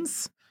rød prins.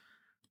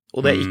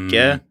 Og det er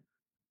ikke...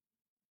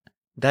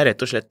 Det er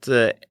rett og slett,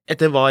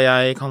 etter hva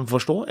jeg kan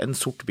forstå, en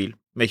sort bil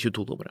med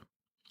 22-tommere.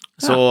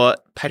 Så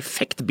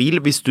perfekt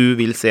bil hvis du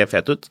vil se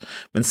fet ut,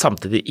 men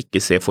samtidig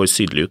ikke se for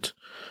sydlig ut.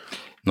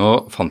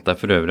 Nå fant jeg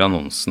for øvrig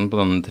annonsen på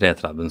den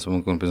 330 som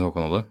kronprins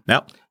Håkon hadde.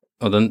 Ja.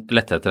 Og den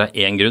lette etter deg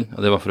en grunn,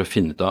 og det var for å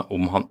finne ut av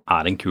om han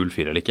er en kul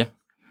fyr eller ikke.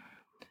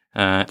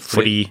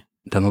 Fordi?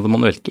 Den hadde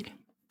manuelgir.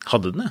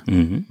 Hadde den det?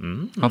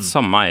 Han hadde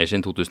samme eier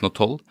siden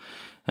 2012.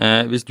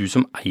 Hvis du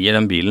som eier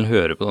den bilen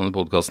hører på denne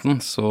podcasten,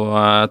 så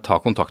ta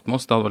kontakt med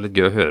oss. Det hadde vært litt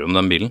gøy å høre om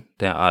den bilen.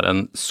 Det er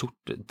en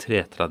sort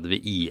 330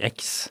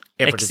 iX.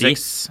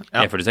 E46.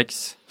 Ja.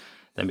 E46.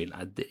 Den bilen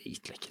er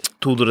dritlekker.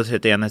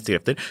 231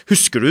 hestekrefter.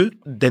 Husker du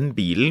den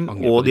bilen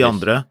og de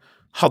andre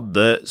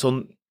hadde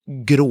sånn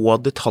grå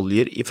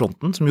detaljer i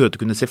fronten som gjorde at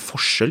du kunne se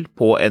forskjell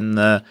på en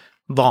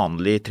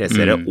vanlig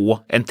 3-serie og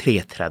en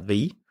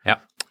 330i?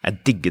 Ja. Jeg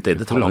digget det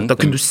detaljet. Da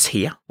kunne du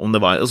se om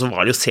det var, og så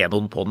var det jo se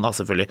noen på den da,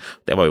 selvfølgelig.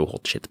 Det var jo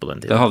hot shit på den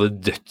tiden. Den hadde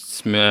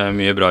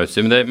mye bra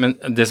utstyr, men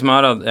det som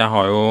er at jeg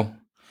har jo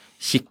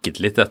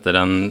kikket litt etter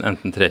en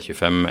enten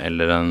 325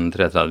 eller en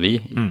 330i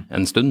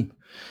en stund.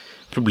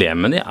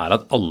 Problemet med de er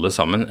at alle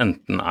sammen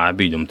enten er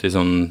bygd om til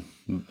sånn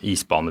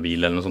isbanebil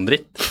eller noe sånn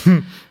dritt,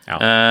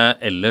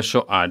 eller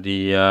så er de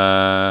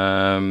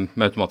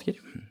med automatgir.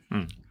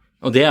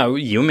 Og det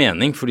gir jo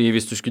mening, fordi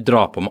hvis du skulle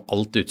dra på med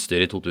alt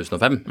utstyr i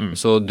 2005,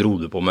 så dro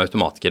du på med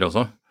automatgir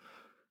også.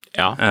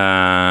 Ja.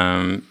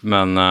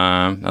 Men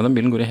den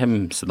bilen går i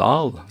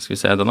Hemsedal. Skal vi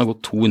se, den har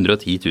gått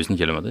 210 000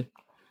 kilometer.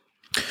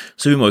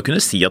 Så vi må jo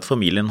kunne si at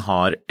familien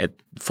har et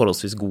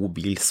forholdsvis god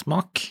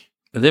bilsmak.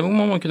 Det må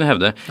man kunne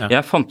hevde. Ja.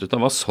 Jeg fant ut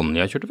av hva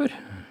Sonja kjørte før.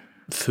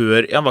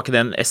 Var ikke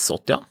det en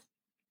S80, ja?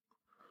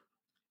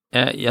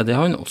 Ja, det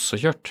har hun også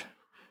kjørt.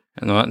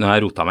 Nå har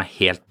jeg rotet meg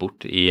helt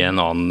bort i en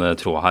annen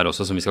tråd her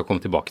også, som vi skal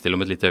komme tilbake til om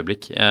et lite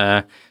øyeblikk,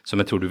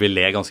 som jeg tror du vil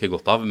le ganske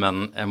godt av,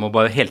 men jeg må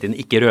bare hele tiden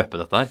ikke røpe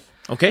dette her.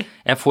 Okay.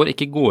 Jeg får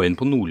ikke gå inn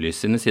på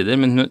Nordlys sine sider,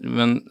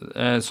 men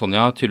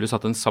Sonja har tydeligvis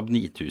hatt en Saab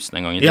 9000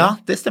 en gang i tiden. Ja,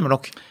 det stemmer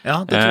nok. Ja,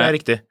 det tror jeg er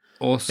riktig.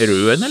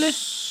 Røden, eller?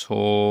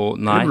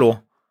 Nei. Eller blå?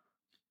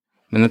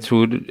 Men jeg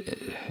tror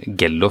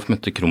Geldof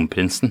møtte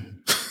kronprinsen.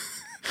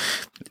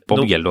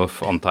 Bob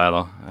Geldof, antar jeg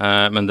da.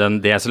 Men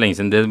det er så lenge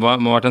siden. Det må ha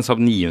vært en Saab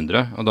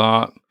 900, og da...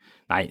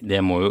 Nei, det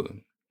må jo...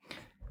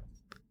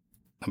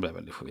 Nå ble jeg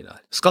veldig forvirret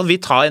her. Skal vi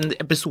ta en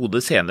episode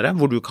senere,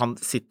 hvor du kan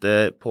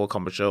sitte på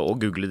kammerset og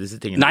google disse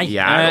tingene? Nei,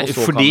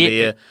 fordi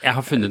jeg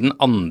har funnet den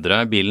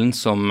andre bilen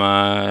som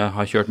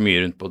har kjørt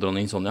mye rundt på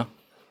dronning Sonja.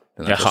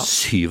 Den er fra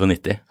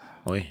 97.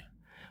 Oi.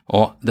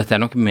 Og dette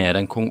er nok mer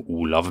en kong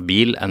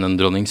Olav-bil enn en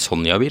dronning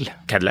Sonja-bil.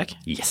 Cadillac?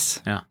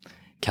 Yes. Ja.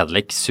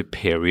 Cadillac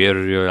Superior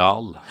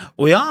Royal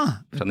Ja!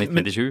 fra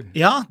 1997.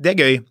 Ja, det er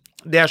gøy.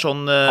 Det er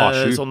sånn,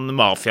 A7. sånn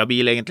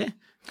mafiabil, egentlig.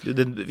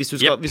 Hvis du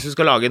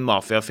skal lage en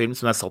mafiafilm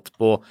som er satt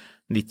på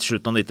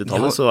slutten av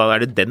 90-tallet, så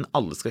er det den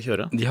alle skal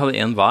kjøre. De hadde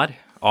en hver.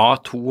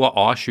 A2 og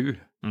A7.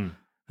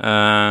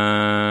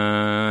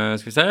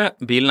 Skal vi se.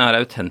 Bilen er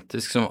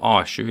autentisk som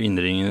A7,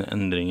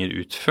 endringer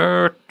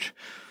utført.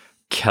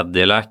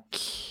 Cadillac.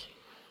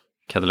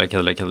 Ja,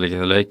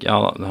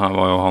 her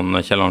var jo han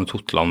Kjell Arne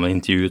Totland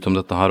intervjuet om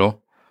dette her også.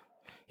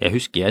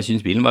 Jeg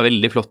synes bilen var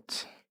veldig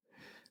flott.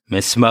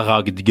 Med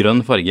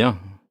smaragdgrønn farge, ja.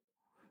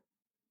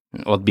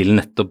 Og at bilen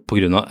nettopp på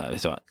grunn av...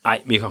 Nei,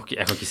 jeg kan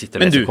ikke sitte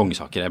og lese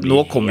kongesaker.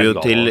 Nå kommer vi jo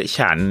til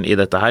kjernen i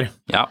dette her.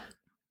 Ja.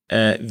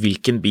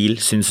 Hvilken bil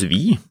synes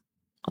vi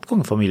at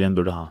kongefamilien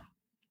burde ha?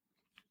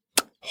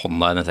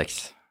 Honda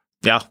NSX.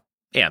 Ja,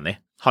 enig.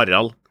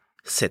 Harald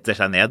setter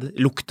seg ned,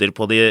 lukter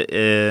på det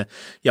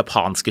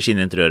japanske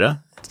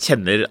skinninteriøret,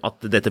 kjenner at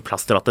dette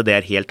plastrattet, det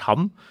er helt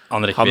ham.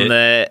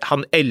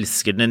 Han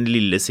elsker den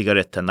lille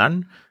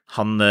sigarettenneren.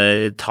 Han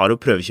tar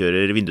og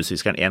prøvekjører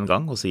vindusviskeren en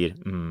gang og sier,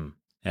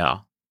 ja.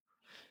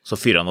 Så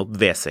fyrer han opp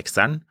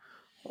V6-eren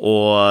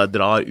og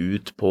drar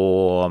ut på,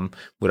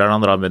 hvor er det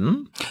han drar med den?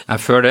 Ja,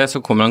 før det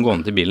så kommer han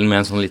gående til bilen med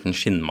en sånn liten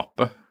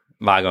skinnmappe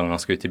hver gang han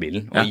skal ut i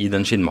bilen. Og i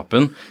den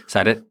skinnmappen så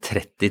er det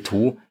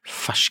 32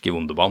 ferske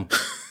Wunderbaum.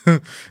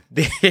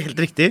 Det er helt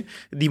riktig.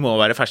 De må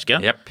være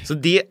ferske. Yep. Så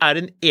det er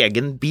en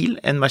egen bil,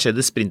 en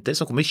Mercedes Sprinter,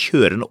 som kommer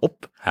kjørende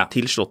opp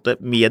til slottet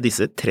med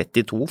disse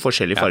 32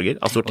 forskjellige farger,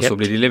 assortert. Og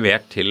så blir de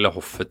levert til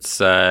hoffets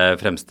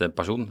fremste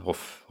person,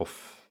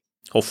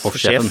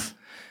 hoffsjefen.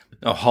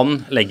 Og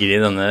han legger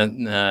i denne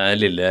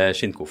lille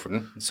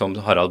skinnkofferten som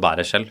Harald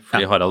bærer selv,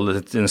 fordi Harald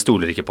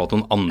stoler ikke på at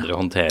noen andre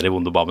håndterer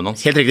Wunderbaumen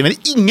hans. Helt riktig, men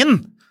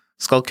ingen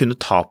skal kunne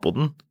ta på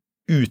den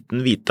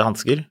uten hvite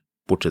hansker,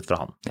 bortsett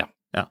fra han.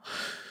 Ja.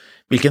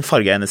 Hvilken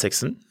farge er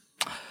NSX-en?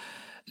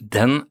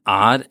 Den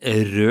er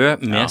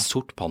rød med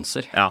sort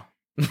panser. Ja.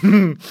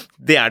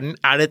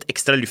 Er det et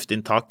ekstra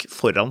luftinntak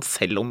foran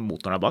selv om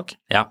motoren er bak?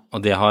 Ja,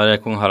 og det har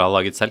kong Harald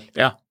laget selv.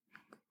 Ja.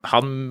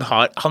 Han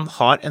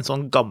har en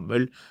sånn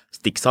gammel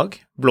stikksag,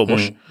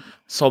 blåbors,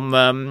 som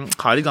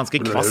har et ganske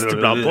kvast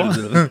blad på.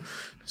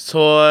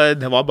 Så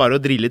det var bare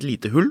å drille et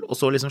lite hull, og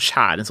så liksom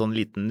skjære en sånn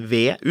liten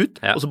ved ut,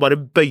 og så bare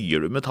bøyer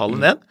du metallet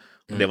ned.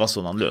 Det var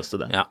sånn han løste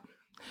det. Ja.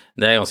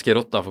 Det er ganske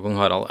rått da, for kong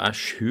Harald er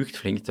sjukt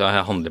flink til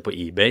å handle på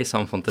eBay, så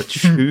han fant et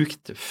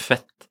sjukt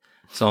fett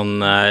sånn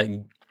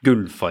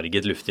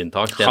gullfarget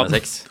luftinntak til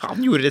NSX.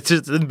 Han gjorde rett og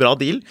slett en bra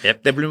deal. Yep.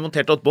 Det ble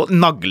montert opp på,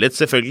 naglet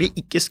selvfølgelig,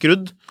 ikke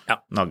skrudd.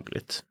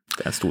 Naglet.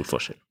 Det er en stor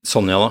forskjell.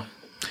 Sonja da?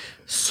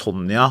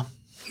 Sonja.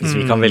 Hvis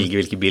vi kan velge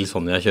hvilken bil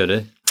Sonja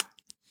kjører.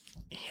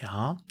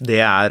 Ja,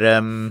 det er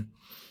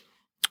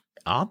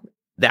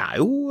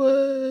jo,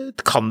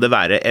 kan det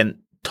være en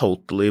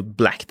totally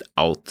blacked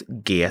out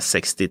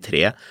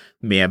G63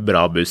 med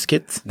bra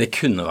busskit? Det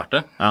kunne vært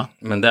det,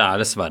 men det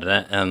er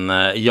dessverre en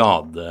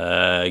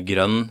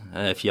jadegrønn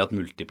Fiat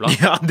Multipla.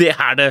 Ja, det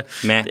er det.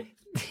 Med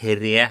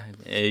 3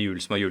 hjul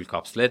som har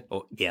hjulkapsler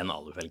og 1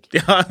 alufelg.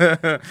 Ja,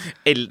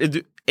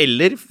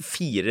 eller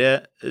 4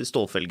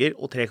 stålfelger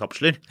og 3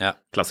 kapsler. Ja.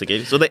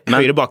 Klassiker. Så det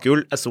høyre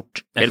bakhjul er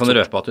sort. Jeg kan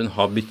røpe at hun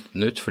har byttet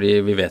den ut,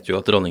 fordi vi vet jo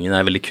at dronningen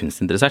er veldig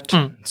kunstinteressert.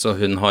 Så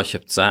hun har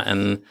kjøpt seg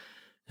en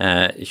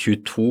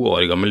 22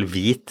 år gammel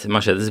hvit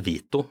Mercedes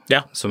Vito,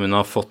 som hun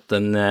har fått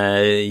en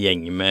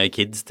gjeng med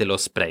kids til å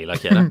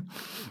spraylakkere.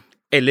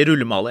 Eller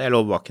rullemale, jeg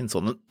lover bak en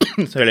sånn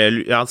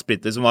en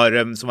Sprinter som var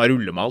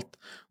rullemalt,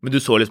 men du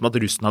så liksom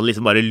at russen hadde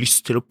liksom bare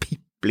lyst til å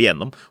piple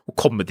gjennom og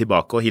komme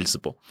tilbake og hilse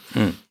på.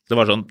 Det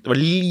var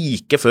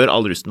like før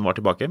all russen var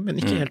tilbake, men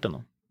ikke helt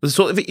ennå.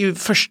 Så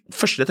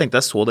første jeg tenkte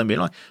jeg så den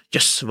bilen,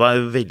 var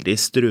en veldig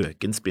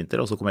strøken Sprinter,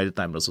 og så kom jeg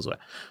litt nærmere, og så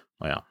jeg.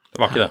 Det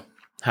var ikke det.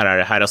 Her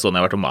er sånn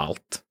jeg har vært og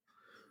malt.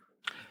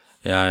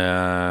 Ja,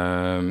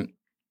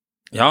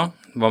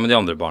 hva med de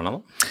andre barna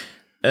da?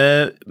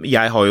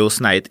 Jeg har jo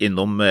sneit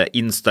innom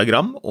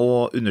Instagram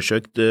og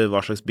undersøkt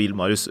hva slags bil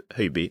Marius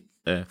Høiby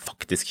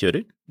faktisk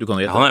kjører. Du kan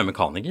gjette. Han er jo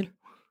mekaniker.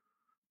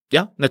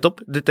 Ja,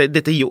 nettopp.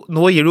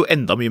 Nå gir det jo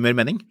enda mye mer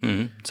mening.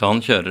 Så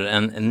han kjører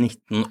en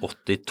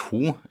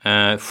 1982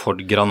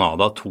 Ford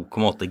Granada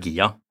 2,8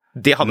 Gia.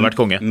 Det hadde vært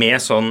konge.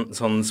 Med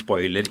sånn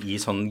spoiler i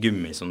sånn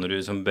gummi som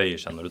bøyer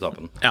seg når du tar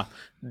på den. Ja,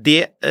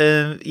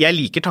 jeg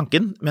liker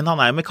tanken, men han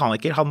er jo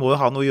mekaniker, han må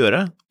jo ha noe å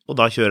gjøre, og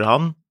da kjører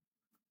han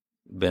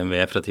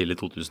BMW fra tidlig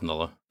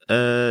 2000-tallet.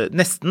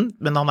 Nesten,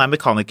 men han er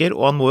mekaniker,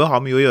 og han må jo ha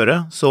mye å gjøre,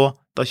 så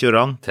da kjører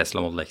han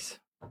Tesla Model X.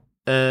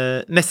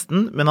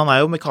 Nesten, men han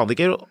er jo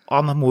mekaniker, og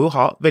han må jo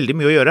ha veldig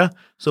mye å gjøre,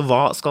 så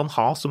hva skal han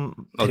ha som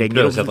trenger... Du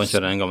prøver å si at han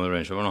kjører en gammel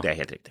Range Rover nå? Det er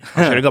helt riktig.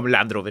 Han kjører en gammel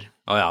Land Rover.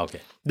 Ok.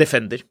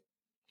 Defender.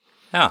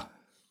 Ja,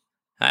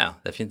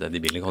 det er fint. De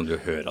bilene kan du jo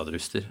høre at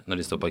ruster når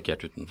de står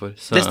parkert utenfor.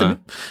 Så... Det stemmer.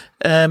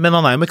 Men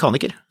han er jo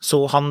mekaniker,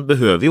 så han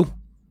behøver jo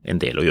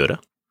en del å gjøre.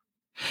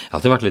 Jeg har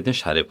alltid vært litt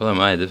nysgjerrig på det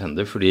med å eie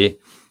Defender, fordi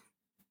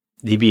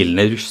de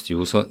bilene ruster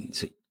jo så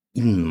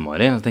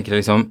innmari. Jeg tenker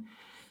liksom,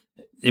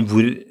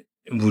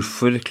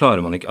 hvorfor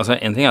klarer man ikke, altså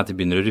en ting at de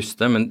begynner å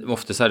ruste, men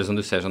ofte så det sånn,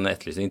 du ser sånne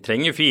etterlysninger,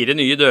 trenger 4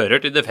 nye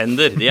dører til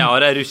Defender, de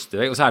har rustet,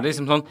 og så det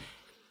liksom sånn,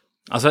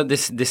 altså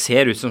det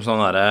ser ut som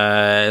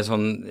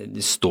sånn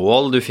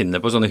stål du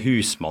finner på sånne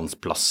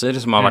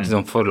husmannsplasser som har vært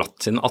liksom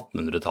forlatt siden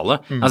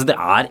 1800-tallet. Altså det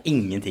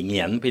ingenting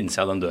igjen på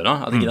innsiden av den døra,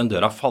 at ikke den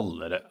døra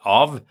faller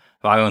av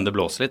hver gang det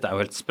blåser litt, det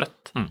jo helt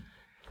sprøtt.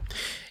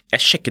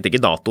 Jeg sjekket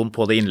ikke datoen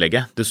på det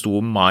innlegget. Det sto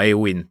My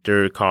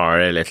Winter Car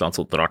eller et eller annet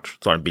sånt rart.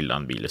 Så det bilde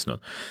av en bil i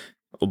snøen.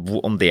 Og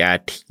om det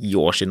 10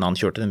 år siden han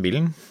kjørte den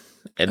bilen,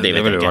 det vet jeg ikke.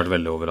 Det ville jo vært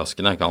veldig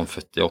overraskende. Ikke han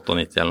født i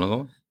 98 eller noe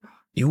sånt?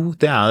 Jo,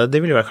 det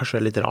ville jo kanskje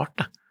være litt rart,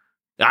 det.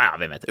 Ja,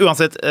 hvem vet.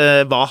 Uansett,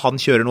 hva han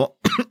kjører nå,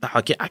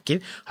 har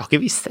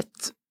ikke vi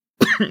sett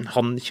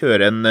han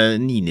kjøre en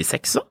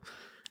 996, så?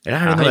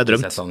 Eller det noe jeg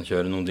drømt? Jeg har ikke sett han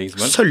kjøre noen ting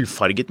som helst.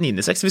 Sølvfarget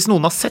 996. Hvis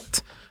noen har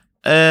sett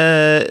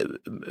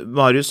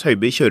Marius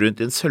Høiby kjører rundt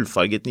i en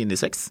sølvfarget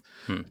 996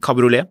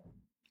 Cabriolet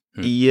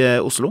i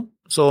Oslo,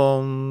 så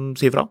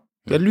si fra.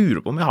 Jeg lurer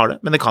på om jeg har det,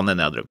 men det kan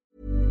hende jeg har drømt.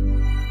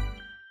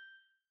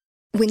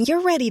 When you're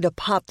ready to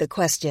pop the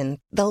question,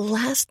 the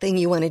last thing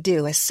you want to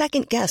do is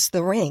second guess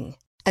the ring.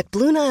 At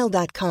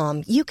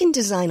BlueNile.com, you can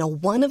design a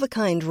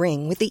one-of-a-kind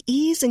ring with the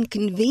ease and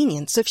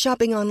convenience of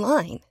shopping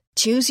online.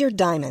 Choose your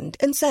diamond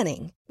and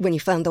setting. When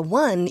you find the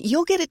one,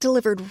 you'll get it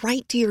delivered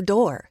right to your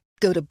door.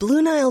 Go to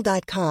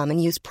BlueNile.com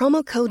and use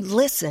promo code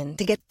LISTEN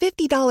to get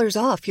 $50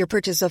 off your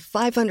purchase of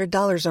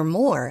 $500 or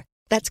more.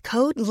 That's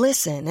code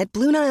LISTEN at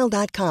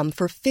BlueNile.com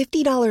for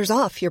 $50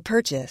 off your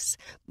purchase.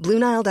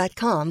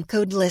 BlueNile.com,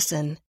 code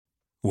LISTEN.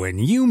 When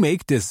you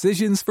make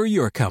decisions for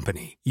your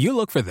company, you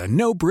look for the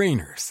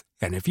no-brainers.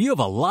 And if you have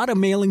a lot of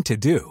mailing to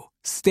do,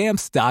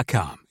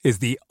 Stamps.com is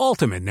the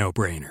ultimate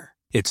no-brainer.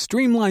 It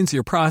streamlines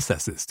your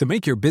processes to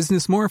make your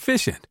business more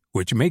efficient,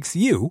 which makes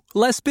you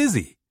less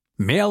busy.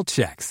 Mail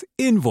checks,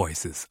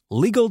 invoices,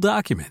 legal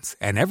documents,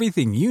 and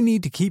everything you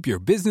need to keep your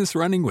business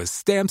running with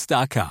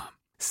Stamps.com.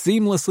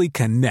 Seamlessly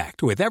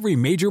connect with every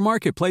major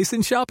marketplace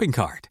and shopping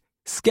cart.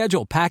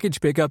 Schedule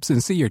package pickups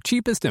and see your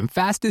cheapest and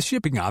fastest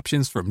shipping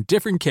options from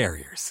different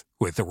carriers.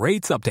 With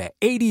rates up to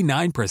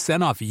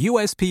 89% off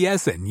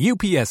USPS and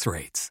UPS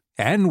rates.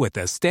 And with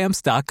the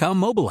Stamps.com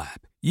mobile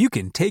app, you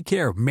can take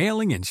care of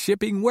mailing and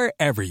shipping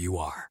wherever you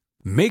are.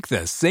 Make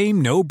the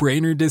same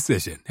no-brainer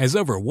decision as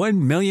over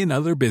 1 million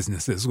other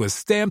businesses with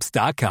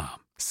Stamps.com.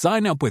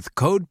 Sign up with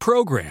code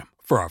PROGRAM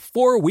for a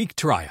 4-week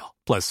trial,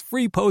 plus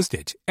free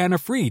postage and a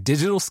free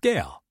digital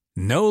scale.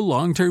 No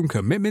long-term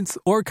commitments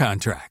or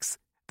contracts.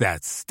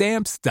 That's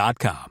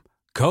Stamps.com.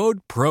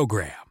 Code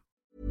PROGRAM.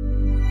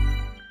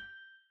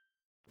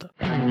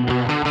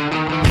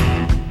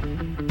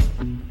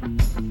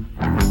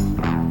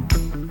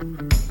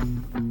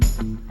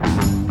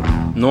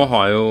 Nå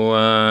har jo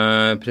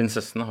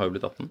prinsessen har jo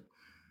blitt 18.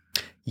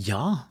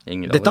 Ja,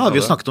 dette har vi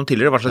jo snakket om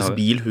tidligere, hva slags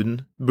bil hun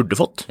burde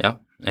fått. Ja,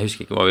 jeg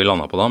husker ikke hva vi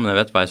landet på da, men jeg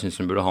vet hva jeg synes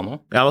hun burde ha nå.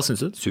 Ja, hva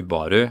synes du?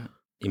 Subaru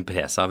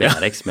Impreza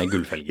VRX med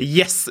gullfelger.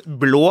 Yes,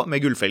 blå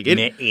med gullfelger.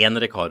 Med en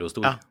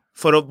Recaro-stol. Ja,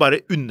 for å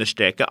bare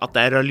understreke at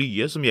det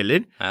Ralye som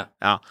gjelder.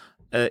 Ja.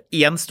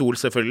 En stol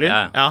selvfølgelig,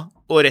 ja.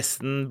 Og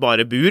resten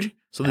bare bur,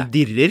 så det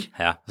dirrer.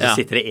 Ja, så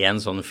sitter det en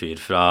sånn fyr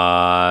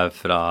fra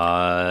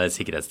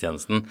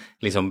sikkerhetstjenesten,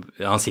 liksom,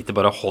 han sitter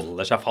bare og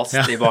holder seg fast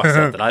i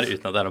baksetet der,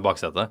 uten at det noe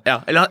baksete. Ja,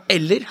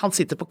 eller han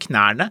sitter på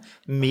knærne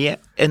med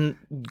en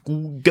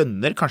god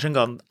gønner, kanskje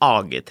en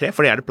AG3,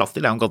 for det det plass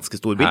til, det en ganske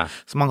stor bil,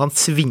 som han kan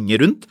svinge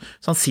rundt,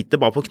 så han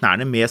sitter bare på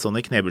knærne med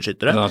sånne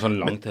knebeskyttere. Det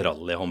sånn langt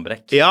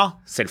rally-håndbrekk. Ja,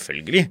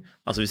 selvfølgelig.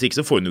 Altså hvis ikke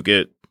så får hun jo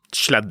ikke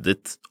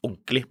sladdet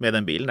ordentlig med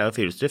den bilen, det jo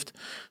firehjulsdrift.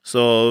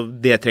 Så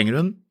det trenger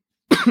hun.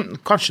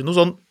 Kanskje noe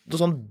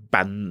sånn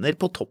banner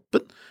på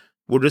toppen,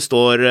 hvor det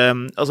står,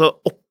 altså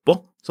oppå,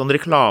 sånn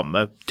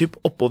reklame, typ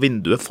oppå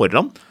vinduet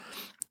foran.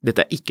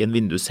 Dette ikke en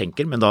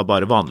vindussenker, men da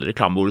bare vanlig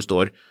reklame hvor det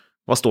står,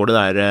 hva står det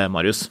der,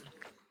 Marius?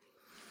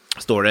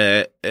 Står det...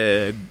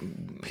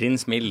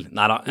 Prins Mill,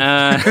 neida.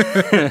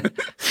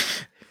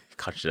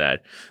 Kanskje det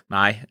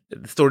nei,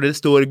 det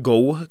står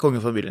Go,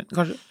 kongefamilien,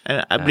 kanskje?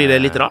 Blir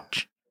det litt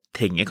rart?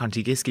 Trenger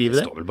kanskje ikke skrive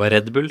det? Det står vel bare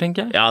Red Bull,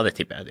 tenker jeg. Ja, det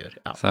tipper jeg det gjør,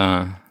 ja. Så...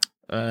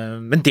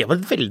 Men det var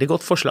et veldig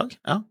godt forslag,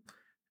 ja.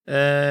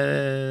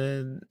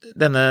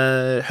 Denne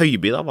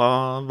Høiby da,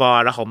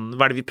 hva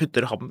det vi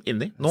putter ham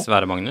inn i nå?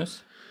 Sverre Magnus?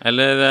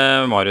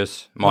 Eller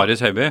Marius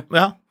Høiby?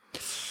 Ja.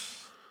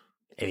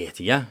 Jeg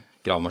vet ikke,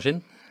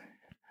 gravemaskin?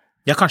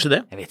 Ja, kanskje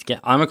det. Jeg vet ikke,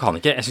 jeg er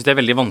mekaniker. Jeg synes det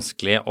veldig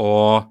vanskelig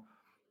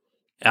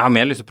jeg har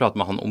mer lyst til å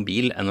prate med han om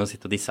bil enn å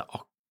sitte og disse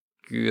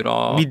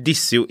akkurat... Vi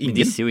disser jo ingen.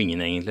 Vi disser jo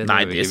ingen egentlig.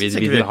 Nei, det synes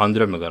jeg ikke. Vi vil ha en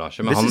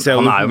drømmegarasje, men han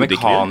jo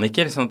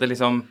mekaniker, sånn at det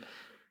liksom...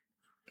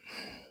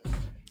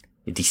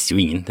 Vi disser jo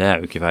ingen, det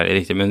jo ikke ferdig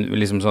riktig, men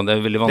liksom sånn, det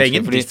veldig vanskelig. Det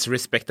ingen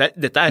disrespect her.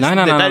 Dette nei,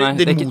 det motsatte.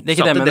 Det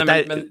ikke det,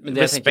 men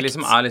det jeg tenker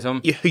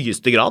liksom i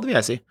høyeste grad, vil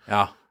jeg si.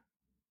 Ja.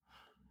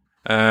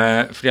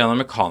 Fordi han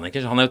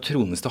mekaniker, så han jo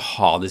troenest til å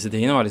ha disse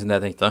tingene, var liksom det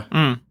jeg tenkte.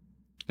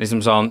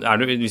 Liksom sånn,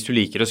 hvis du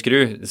liker å skru,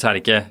 så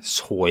det ikke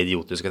så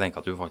idiotisk å tenke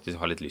at du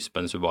faktisk har litt lyst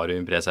på en Subaru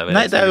Impreza.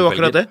 Nei, det jo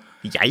akkurat det.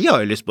 Jeg har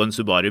jo lyst på en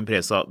Subaru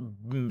Impreza,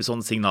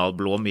 sånn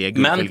signalblå med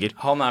gullfelger.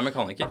 Men han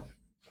mekaniker.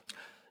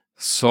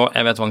 Så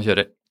jeg vet hva han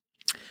kjører.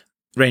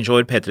 Range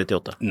Rover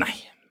P38. Nei.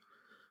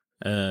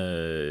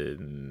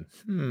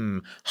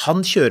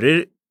 Han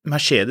kjører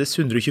Mercedes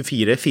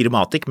 124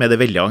 4MATIC med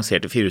det veldig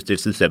avanserte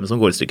firehjulstyrsystemet som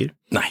går i stykker.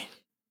 Nei.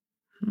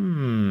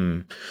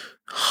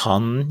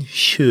 Han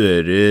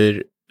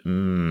kjører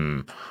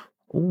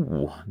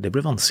det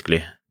blir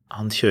vanskelig.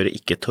 Han kjører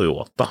ikke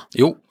Toyota.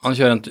 Jo, han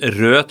kjører en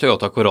rød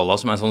Toyota Corolla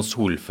som er sånn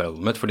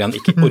solfølmet fordi han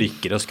ikke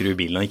orker å skru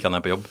bilen når ikke han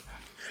er på jobb.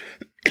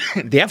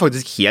 Det er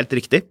faktisk helt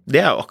riktig. Det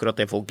er jo akkurat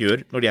det folk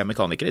gjør når de er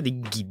mekanikere. De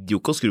gidder jo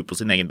ikke å skru på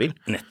sin egen bil.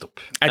 Nettopp.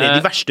 Er det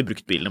de verste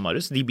bruktbilene,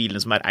 Marius? De bilene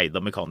som er eid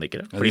av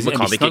mekanikere? Fordi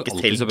mekanikere ikke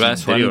selv gidder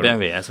å gjøre det.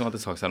 BMW som var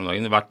til saks her om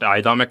dagen. Vært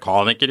eid av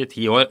mekaniker i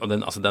 10 år, og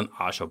den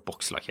er så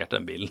bokslakkert,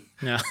 den bilen.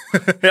 Ja.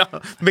 Ja,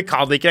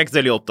 mekanikere er ikke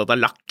så veldig opptatt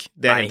av lakk.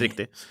 Det er helt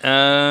riktig.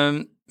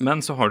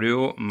 Men så har du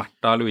jo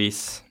Märtha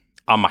Louise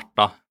av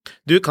Märtha.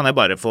 Du, kan jeg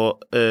bare få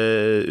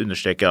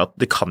understreke at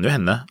det kan jo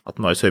hende at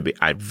Marius Høiby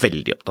er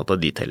veldig opptatt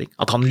av detailing.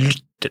 At han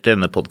lytter til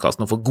denne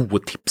podcasten og får gode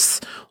tips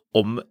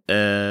om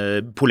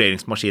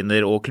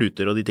poleringsmaskiner og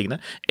kluter og de tingene.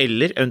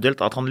 Eller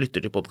eventuelt at han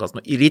lytter til podcasten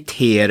og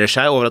irriterer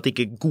seg over at det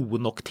ikke er gode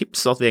nok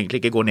tips, og at vi egentlig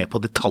ikke går ned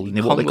på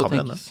detaljnivå. Det kan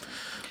hende.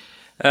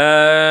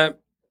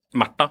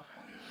 Märtha.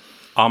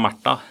 Av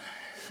Märtha.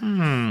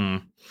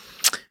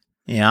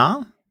 Ja.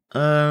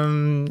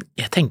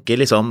 Jeg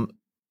tenker liksom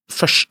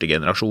første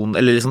generasjon,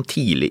 eller liksom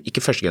tidlig, ikke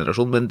første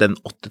generasjon, men den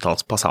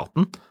 80-talls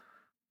Passaten.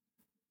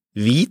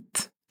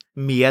 Hvit,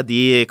 med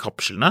de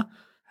kapslene.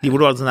 De hvor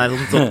det var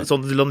en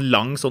sånn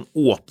lang sånn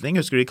åpning,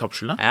 husker du de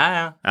kapslene?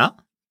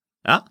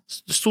 Ja.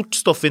 Stort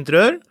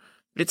stoffinteriør,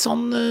 litt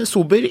sånn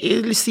sober,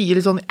 sier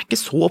litt sånn, jeg er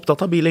ikke så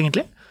opptatt av bil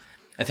egentlig.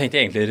 Jeg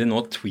tenkte egentlig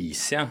Renault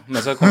Twizy, ja.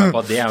 Men så kom jeg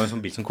på at det er jo en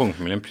sånn bil som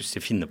kongefamilien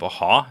plutselig finner på å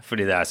ha,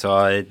 fordi det er så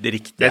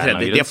riktig. Det er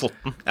tredje, de har fått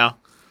den, ja.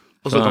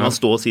 Og så kan man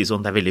stå og si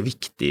sånn, det er veldig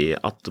viktig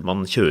at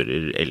man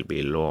kjører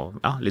elbil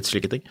og litt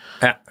slike ting.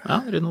 Ja,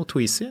 Renault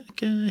Twizy,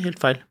 ikke helt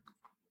feil.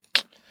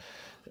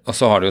 Og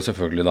så har du jo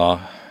selvfølgelig da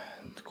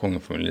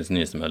kongefamiliens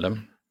nyeste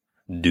medlem,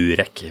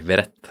 Durek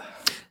Verrett.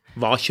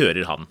 Hva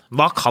kjører han?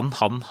 Hva kan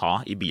han ha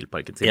i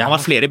bilparken sin? Ja. Han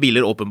har flere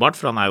biler åpenbart,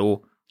 for han er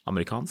jo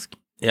amerikansk.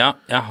 Ja,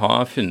 jeg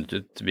har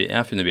funnet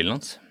bilen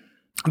hans.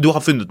 Du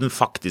har funnet den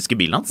faktiske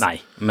bilen hans? Nei,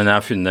 men jeg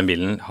har funnet den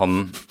bilen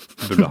han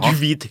burde ha.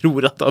 Vi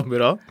tror at han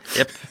burde ha?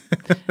 Jepp.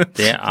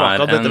 Det Hva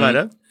kan dette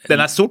være?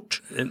 Den er sort?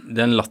 Det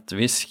er en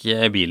latvisk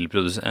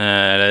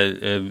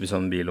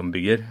sånn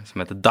bilombygger som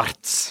heter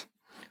Darts.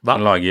 Hva?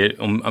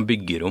 Han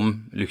bygger om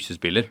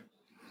luksusbiler.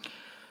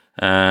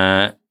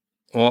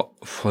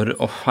 Og for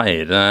å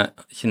feire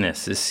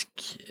kinesisk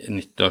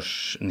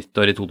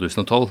nyttår i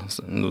 2012,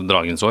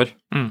 dragens år,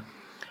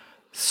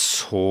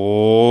 så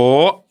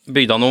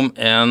bygde han om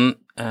en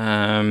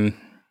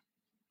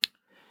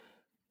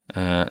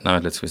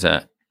vent litt, skal vi se.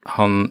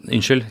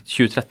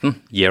 2013,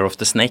 Year of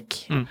the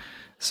Snake.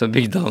 Så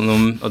bygde han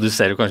om, og du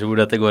ser jo kanskje hvor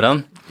dette går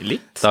an.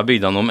 Litt. Da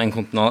bygde han om en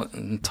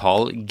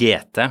Continental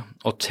GT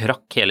og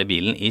trakk hele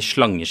bilen i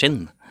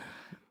slangeskinn.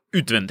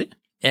 Utvendig?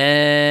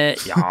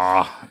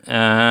 Ja.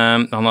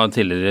 Han har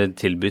tidligere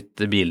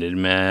tilbudt biler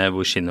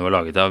hvor skinnet var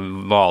laget av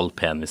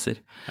hvalpeniser.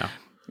 Ja.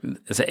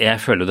 Så jeg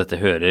føler jo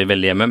dette hører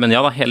veldig hjemme, men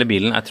ja da, hele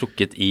bilen er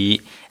trukket i,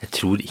 jeg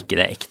tror ikke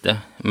det er ekte,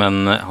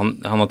 men han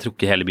har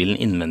trukket hele bilen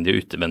innvendig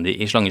og utevendig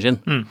i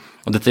slangeskinn.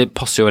 Og dette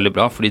passer jo veldig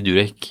bra, fordi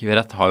Durek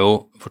Verrett har jo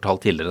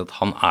fortalt tidligere at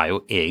han er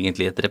jo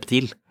egentlig et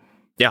reptil.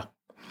 Ja.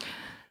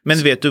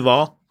 Men vet du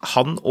hva?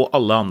 Han og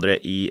alle andre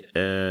i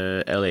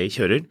LA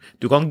kjører.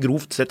 Du kan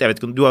grovt sett, jeg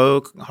vet ikke,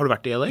 har du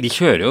vært i LA? De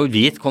kjører jo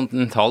hvit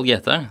Continental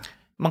GT.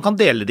 Man kan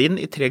dele det inn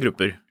i 3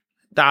 grupper.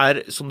 Det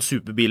er sånne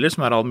superbiler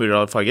som er alle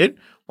mulige farger,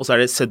 og så er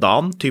det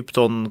sedan, typ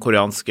sånn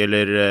koreansk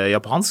eller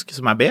japansk,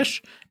 som er beige,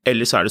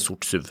 eller så er det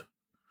sort SUV.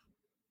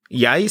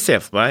 Jeg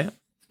ser for meg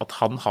at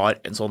han har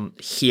en sånn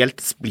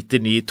helt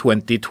splitter ny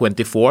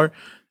 2024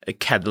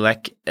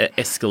 Cadillac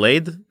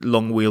Escalade,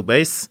 long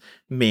wheelbase,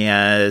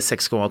 med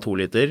 6,2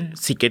 liter,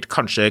 sikkert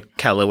kanskje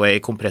Callaway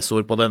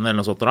kompressor på den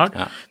eller noe sånt rart,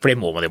 for det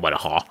må man jo bare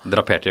ha.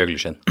 Drapert i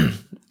øgleskinn.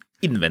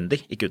 Innvendig,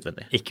 ikke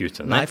utvendig. Ikke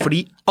utvendig. Nei, fordi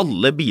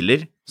alle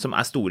biler som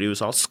er store i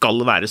USA skal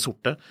være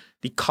sorte.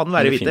 De kan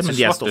være hvite, men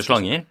de er svarte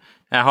slanger.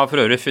 Jeg har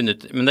for øvrig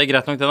funnet, men det er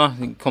greit nok det da,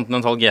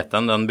 Continental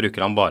GT-en, den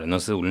bruker han bare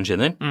når solen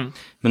skinner.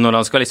 Men når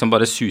han skal liksom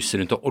bare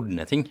suse rundt og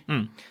ordne ting,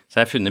 så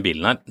har jeg funnet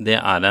bilen her. Det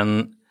er en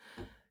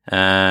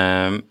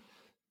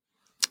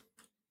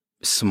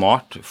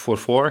Smart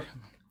 44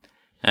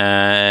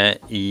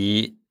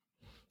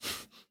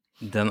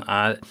 den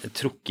er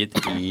trukket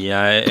i,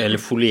 eller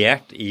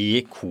foliert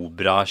i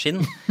kobraskinn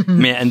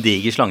med en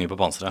diger slange på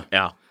panseret.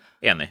 Ja,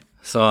 enig.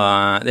 Så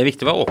det er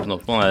viktig å være åpen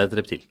opp når man er et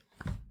reptil.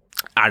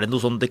 Er det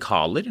noen sånne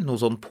dekaler,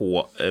 noen sånn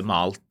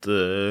påmalt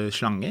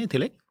slange i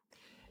tillegg?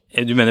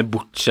 Du mener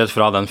bortsett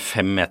fra den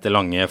 5 meter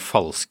lange,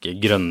 falske,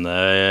 grønne,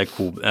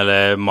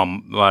 eller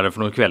hva er det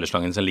for noen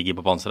kvelerslangen som ligger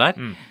på panseret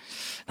her?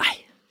 Nei.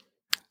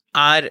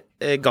 Er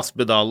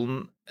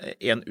gasspedalen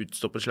en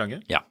utstoppet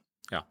slange? Ja.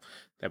 Ja,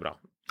 det er bra.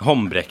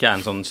 Håndbrekket er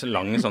en sånn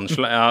lang,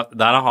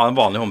 der har han en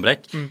vanlig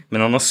håndbrekk, men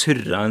han har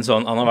surret en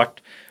sånn, han har vært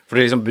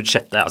Fordi liksom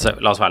budsjettet, altså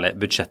la oss være ærlig,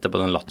 budsjettet på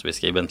den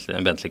latviske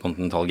Bentley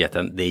Continental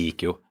GT-en, det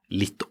gikk jo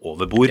litt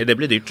over bord. Det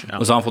blir dyrt, ja.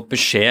 Og så har han fått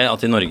beskjed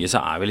at i Norge så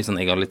vi litt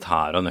sånn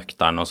egalitære og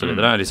nøkterne og så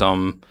videre. Liksom,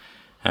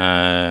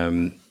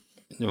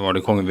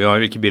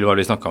 hvilke bil var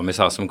det vi snakket om vi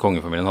sa som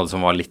kongefamilien hadde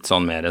som var litt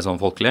sånn mer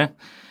sånn folkelig?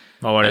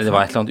 Hva var det? Det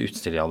var et eller annet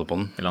utstyr de hadde på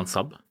den. En eller annen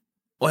Saab?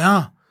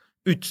 Åja,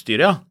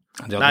 utstyret, ja.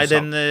 Nei,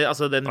 den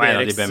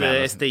BRX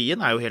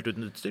STI-en jo helt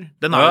uten utstyr.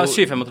 Den ja,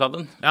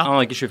 735. Ja. Han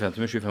hadde ikke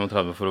 750, men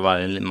 735 for å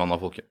være en mann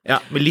av folket.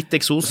 Ja, med litt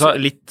eksos,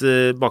 litt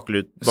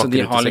baklut. Så de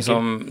har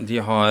liksom,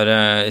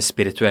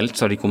 spirituelt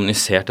så har de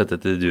kommunisert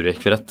dette til Durek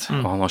Verrett,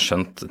 og han har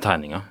skjønt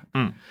tegninga.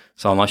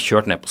 Så han har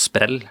kjørt ned på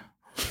sprell,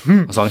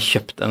 og så har han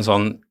kjøpt en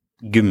sånn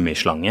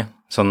gummislange,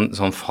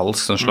 sånn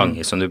falsk sånn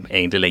slange som du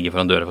egentlig legger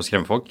foran døra for å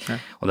skremme folk,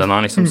 og den har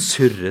han liksom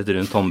surret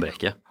rundt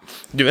håndbrekket.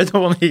 Du vet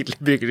hva man egentlig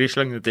bruker de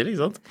slangene til,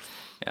 ikke sant?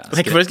 Ja,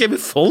 det ikke for å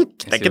skrive folk,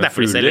 det ikke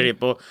derfor de selger de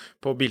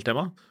på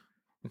Biltema.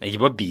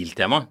 Ikke på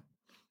Biltema.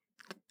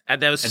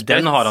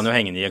 Den har han jo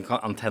hengende i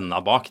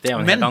antenna bak, det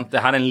jo en helt annet. Det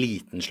her en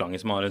liten slange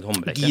som har et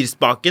håndbrekke.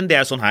 Girspaken,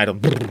 det sånn her,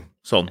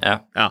 sånn.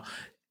 Ja.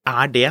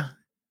 Det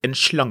en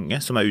slange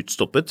som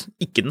utstoppet,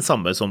 ikke den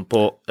samme som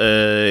på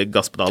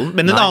gasspedalen,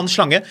 men en annen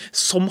slange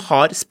som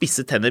har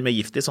spisse tenner med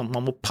gift i, sånn at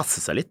man må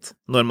passe seg litt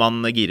når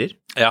man girer?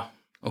 Ja.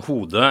 Og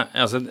hodet,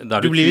 altså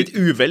du blir litt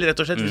uvel, rett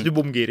og slett, hvis du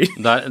bomgirer.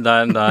 Mens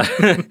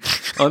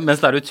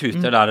der du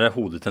tuter, der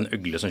hodet til en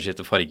øgle som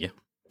skifter farge.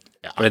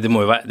 Ja. For det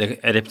må jo være,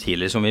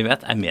 reptiler som vi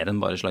vet, mer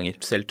enn bare slanger.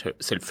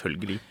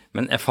 Selvfølgelig.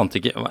 Men jeg fant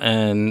ikke,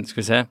 skal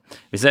vi se,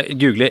 hvis jeg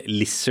googler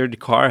lizard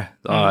car,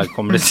 da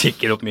kommer det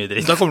sikkert opp mye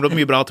dritt. Da kommer det opp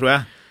mye bra, tror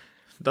jeg.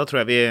 Da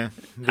tror jeg vi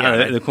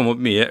det kommer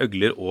opp mye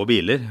øgler og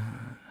biler.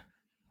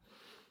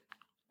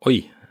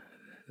 Oi.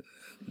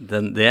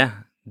 Den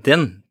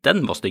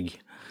var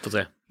stygg. Få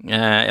se.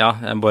 Ja,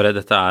 bare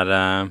dette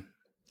skal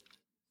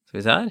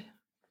vi se her.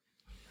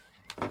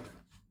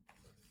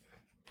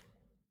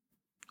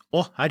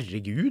 Å,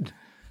 herregud.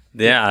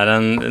 Det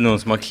noen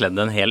som har kledd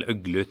en hel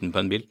øgle utenpå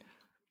en bil.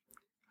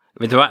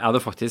 Vet du hva, jeg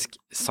hadde faktisk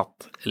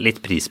satt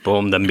litt pris på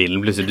om den bilen,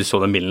 plutselig du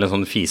så den bilen en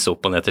sånn fise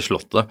opp og ned til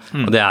slottet,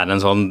 og det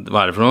en sånn,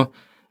 hva det for noe?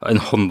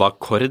 En Honda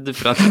Accord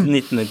fra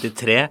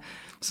 1993,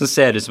 som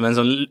ser ut som en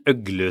sånn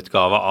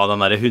øgleutgave av den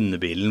der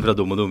hundebilen fra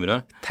Dum og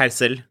Dummere.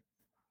 Tercel.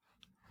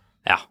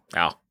 Ja.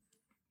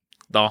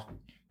 Da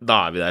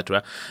vi der, tror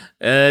jeg.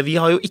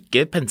 Vi har jo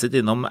ikke penset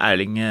innom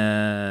Erling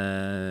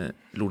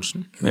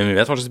Lorentzen. Men vi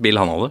vet hva slags bil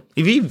han hadde.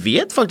 Vi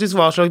vet faktisk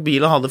hva slags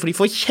bil han hadde, fordi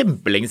for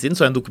kjempelenge siden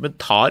så en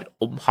dokumentar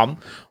om han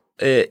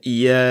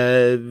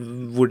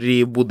hvor de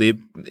bodde i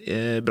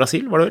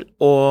Brasil, var det vel?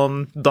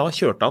 Og da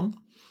kjørte han,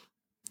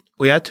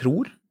 og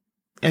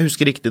jeg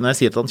husker riktig når jeg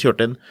sier at han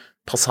kjørte en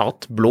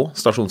Passat blå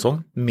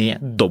stasjonsvogn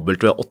med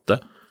W8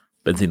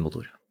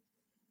 bensinmotor.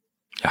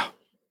 Ja.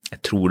 Jeg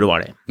tror det var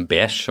det.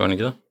 Beige, var det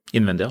ikke det?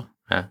 Innvendig,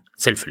 ja.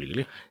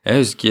 Selvfølgelig. Jeg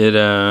husker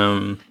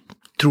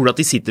Tror du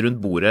at de sitter rundt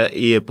bordet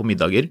på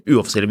middager,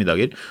 uoffisielle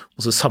middager,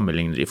 og så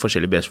sammenligner de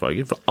forskjellige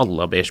beigefarger, for alle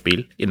har beige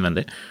bil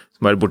innvendig,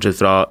 som bortsett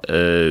fra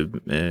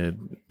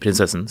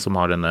prinsessen som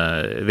har denne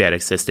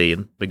VRX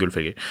STI-en med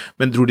gullfelger.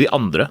 Men tror du de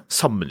andre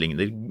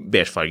sammenligner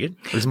beigefarger?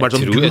 Liksom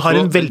sånn, du har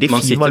en veldig fin valør.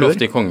 Man sitter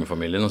ofte i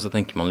kongefamilien, og så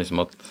tenker man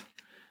liksom at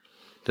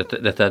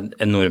dette et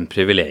enormt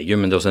privilegium,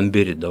 men det også en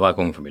byrde å være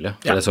kongefamilie.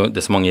 For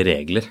det så mange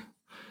regler.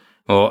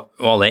 Og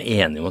alle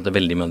enige om at det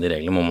veldig mye av de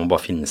reglene må man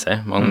bare finne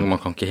seg. Man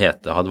kan ikke ha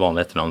et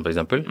vanlig etternavn, for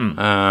eksempel.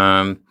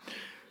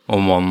 Og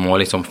man må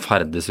liksom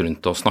ferdes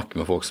rundt og snakke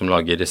med folk som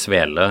lager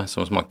svele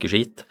som smaker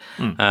skit.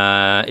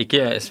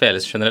 Ikke svele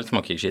generelt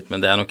smaker ikke skit,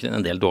 men det nok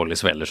en del dårlige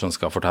sveler som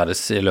skal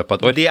fortæres i løpet av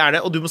et år. Det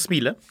det, og du må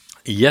smile.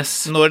 Yes.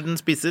 Når den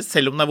spises,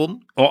 selv om den vond.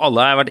 Og alle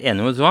har vært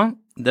enige om, vet du hva?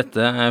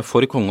 Dette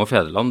for konge og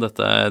fedreland,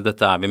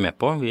 dette vi med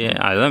på, vi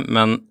det,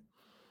 men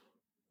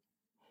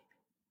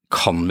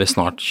kan vi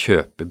snart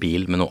kjøpe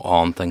bil med noe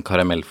annet enn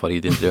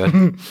karamellfarget interiør?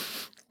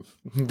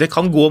 Det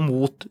kan gå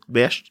mot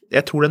beige.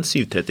 Jeg tror den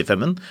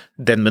 735-en,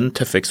 den med den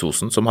tøffe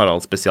eksosen som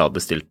Harald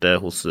spesialbestilte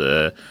hos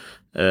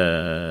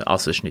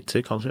AC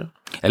Schnitzer, kanskje?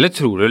 Eller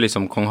tror du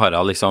liksom kong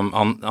Harald liksom,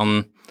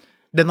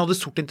 den hadde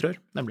sort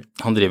interiør, nemlig.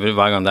 Han driver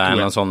hver gang det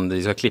en sånn,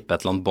 de skal klippe et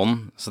eller annet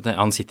bånd, så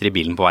han sitter i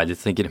bilen på vei dit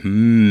og tenker,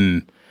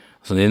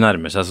 så når de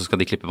nærmer seg, så skal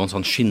de klippe bånd, så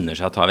han skynder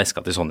seg å ta veska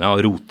til Sonja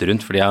og rote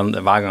rundt, fordi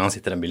hver gang han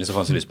sitter i den bilen, så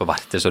får han så lyst på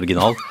Werthers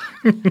original.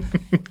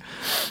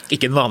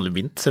 Ikke en vanlig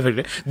mint,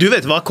 selvfølgelig. Du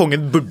vet hva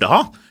kongen burde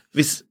ha?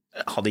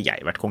 Hadde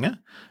jeg vært konge,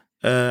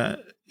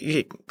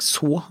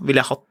 så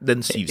ville jeg hatt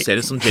den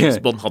 7-serien som James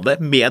Bond hadde,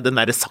 med den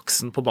der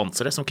saksen på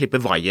panseret som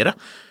klipper vaiere.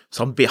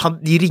 Så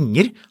de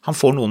ringer, han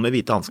får noen med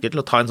hvite hansker til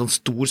å ta en sånn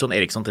stor sånn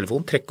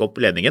Eriksson-telefon, trekke opp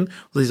ledningen,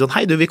 og si sånn,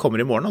 hei du, vi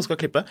kommer i morgen og skal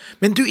klippe.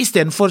 Men du, i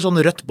stedet for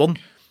sånn rødt bånd,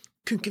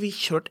 kunne ikke vi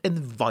kjørt en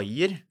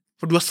vaier?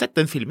 For du har sett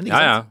den filmen, ikke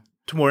sant? Ja.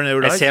 Tomorrow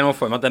Never Jeg Dies. ser nå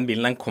for meg at den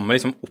bilen den kommer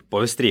liksom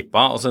oppover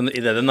stripa, og så i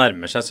det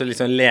nærmer seg, så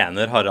liksom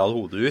lener Harald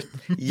hodet ut,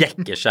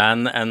 jekker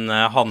seg en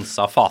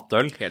Hansa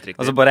fatøl, Helt riktig.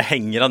 og så bare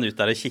henger han ut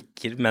der og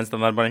kikker, mens den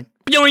der bare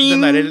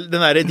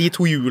De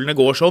to hjulene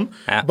går sånn.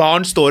 Ja.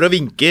 Barn står og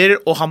vinker,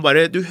 og han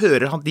bare, du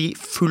hører han de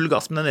full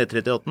gass med den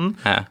E38,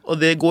 Ja. og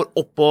det går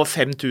opp på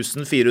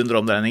 5400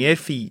 omdreininger,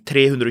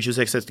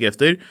 326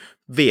 hestekrefter,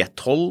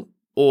 V12,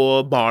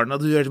 og barna,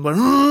 du hører bare,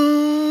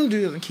 du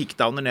gjør en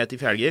kickdowner ned til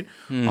fjærger.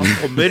 Han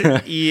kommer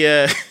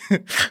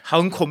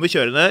han kommer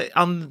kjørende,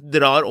 han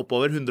drar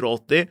oppover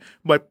 180,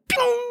 bare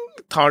pjong,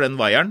 tar den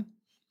vaieren.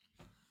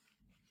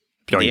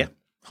 Det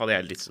hadde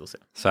jeg lyst til å se.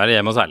 Så det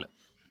hjemme og seile.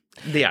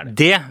 Det det.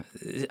 Det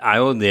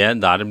jo det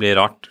der det blir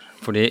rart,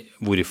 fordi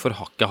hvorfor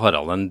har ikke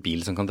Harald en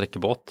bil som kan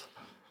trekke båt?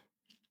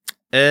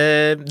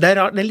 Det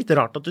er litt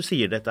rart at du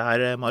sier dette her,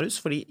 Marius,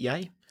 fordi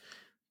jeg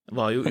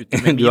var jo ute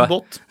med min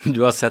båt.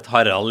 Du har sett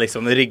Harald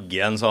liksom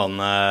rygge en sånn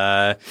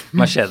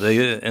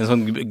Mercedes, en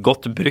sånn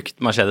godt brukt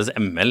Mercedes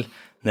ML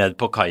ned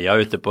på kaia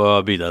ute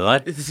på bygda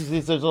der.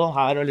 Sånn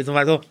her og liksom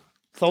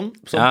sånn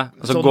Ja,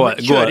 og så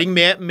kjøring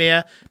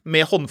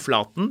med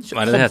håndflaten.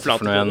 Hva det heter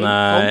for noe igjen?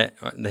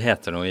 Det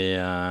heter noe i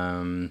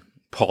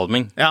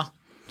palming. Ja.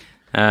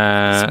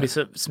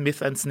 Smith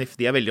and Sniff,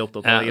 de er veldig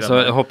opptatt av det. Så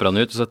hopper han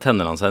ut, og så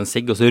tenner han seg en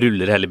sigg, og så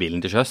ruller hele bilen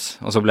til sjøs.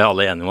 Og så ble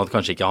alle enige om at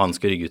kanskje ikke han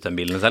skulle rygge ut den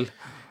bilen selv.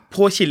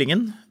 På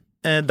Killingen,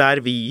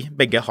 der vi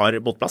begge har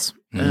båtplass,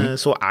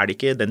 så det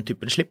ikke den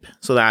typen slipp.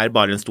 Så det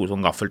bare en stor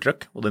sånn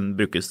gaffeltruck, og den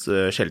brukes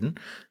sjelden.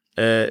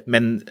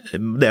 Men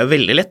det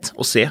veldig lett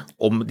å se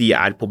om de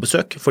på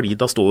besøk, fordi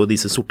da står jo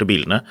disse sorte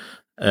bilene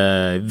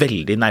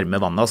veldig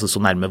nærme vannet, altså så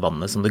nærme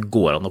vannet som det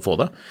går an å få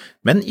det.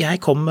 Men jeg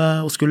kom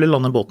og skulle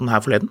lande båten her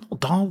forleden, og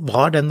da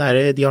var den der,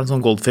 de har en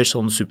sånn Goldfish,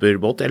 sånn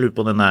superbåt, jeg lurer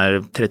på den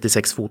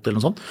 36 fot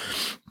eller noe sånt,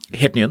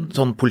 helt ny,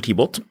 sånn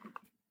politibåt,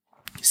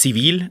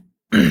 sivil,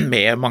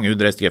 med mange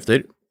hundre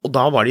hestekrefter, og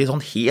da var de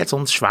helt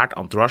sånn svært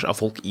entourage av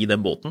folk i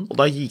den båten, og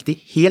da gikk de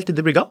helt inn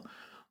til brygga,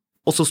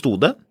 og så sto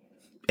det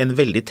en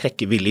veldig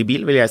trekkevillig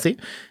bil, vil jeg si,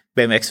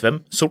 BMW X5,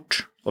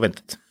 sort, og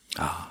ventet.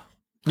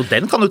 Og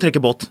den kan jo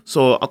trekke båt,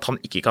 så at han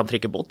ikke kan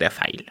trekke båt, det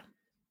feil.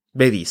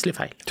 Beviselig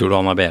feil. Tror du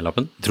han har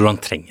B-lappen? Tror du han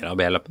trenger av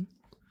B-lappen?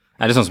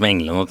 Det sånn som i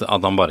England,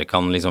 at han bare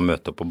kan liksom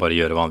møte opp og bare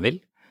gjøre hva han vil?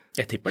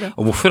 Jeg tipper det.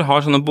 Og hvorfor har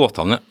sånne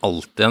båthavner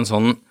alltid en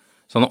sånne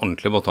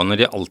ordentlige båthavner,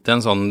 de har alltid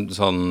en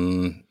sånn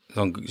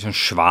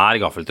svær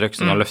gaffeltrykk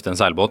som kan løfte en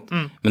seilbåt,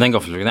 men den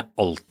gaffeltrykken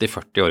alltid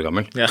 40 år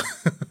gammel. Ja.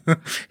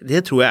 Det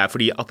tror jeg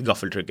fordi at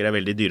gaffeltrykker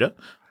veldig dyre,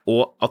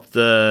 og at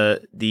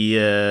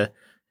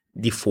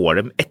de får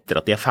dem etter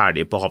at de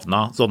ferdige på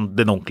havna, sånn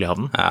den ordentlige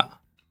havnen,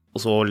 og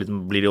så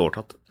liksom blir de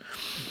overtatt.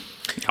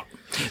 Ja.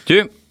 Du,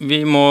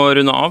 vi må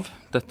runde av.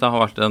 Dette har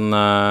vært en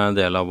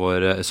del av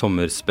vår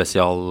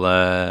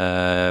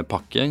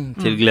sommerspesialpakke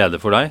til glede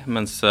for deg,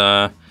 mens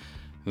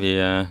vi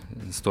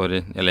står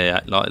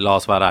la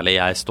oss være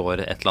ærlige, jeg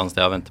står et eller annet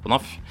sted og venter på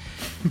NAF.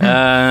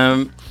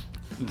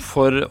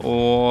 For å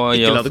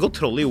Ikke la det gå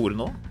troll i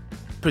ordet nå.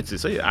 Plutselig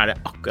så det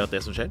akkurat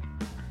det som skjer.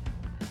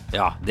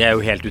 Ja, det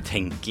jo helt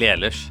utenkelig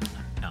ellers.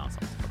 Ja,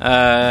 sant.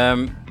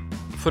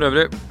 For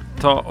øvrig,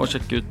 ta og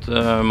sjekk ut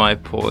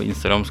meg på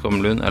Instagram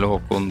Skamlund, eller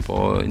Håkon på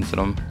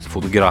Instagram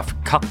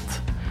Fotografkatt.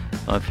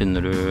 Der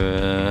finner du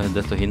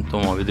dette hint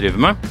om hva vi driver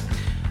med.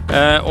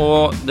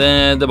 Og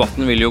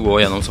debatten vil jo gå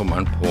gjennom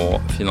sommeren på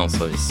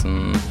Finansavisen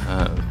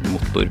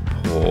Motor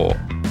på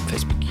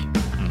Facebook.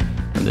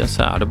 Men det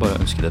så det bare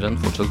å ønske dere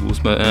en fortsatt god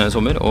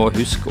sommer, og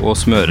husk å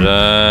smøre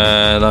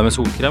deg med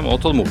solkrem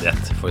og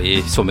tålmodighet, for i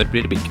sommer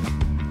blir det bilke.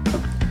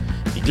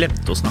 Vi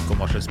glemte å snakke om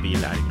hva slags bil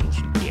Erling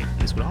Olsen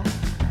egentlig skulle ha.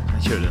 Han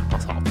kjører en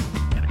Passat.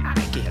 Jeg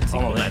ikke helt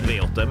sikker på det en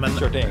V8, men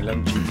kjørte egentlig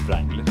en Jeep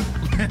Wrangler.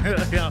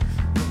 Ja,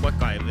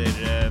 MacGyver.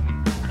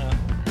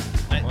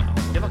 Nei,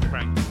 det var ikke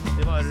Wrangler.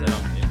 Det var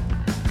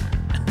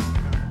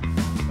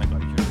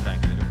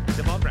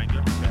Det var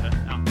Wrangler.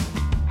 Ja.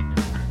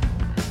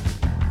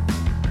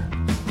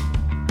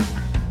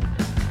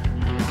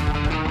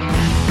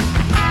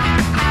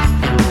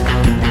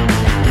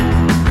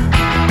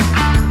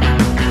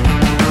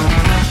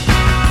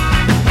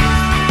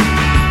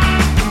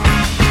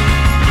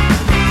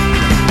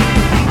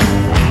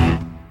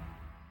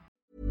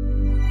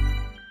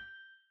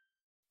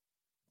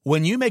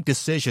 When you make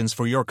decisions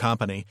for your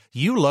company,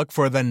 you look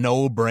for the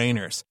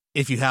no-brainers.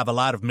 If you have a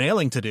lot of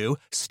mailing to do,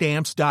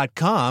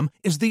 Stamps.com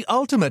is the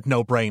ultimate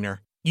no-brainer.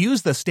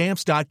 Use the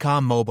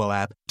Stamps.com mobile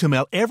app to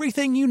mail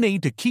everything you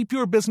need to keep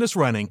your business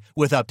running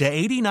with up to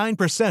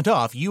 89%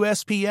 off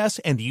USPS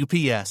and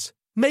UPS.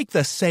 Make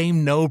the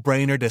same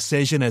no-brainer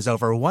decision as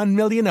over 1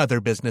 million other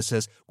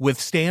businesses with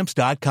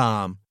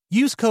Stamps.com.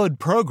 Use code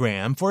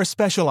PROGRAM for a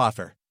special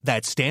offer.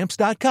 That's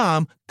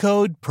Stamps.com,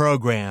 code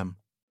PROGRAM.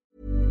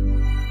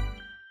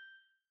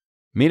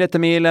 Mil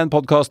etter mil, en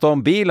podcast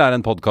om bil,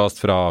 en podcast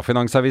fra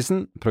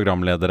Finansavisen.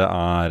 Programledere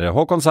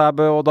Håkon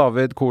Sæbø og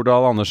David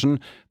Kordal Andersen.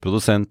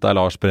 Produsent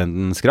Lars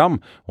Brenden Skram.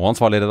 Og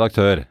ansvarlig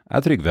redaktør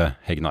Trygve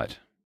Hegnar.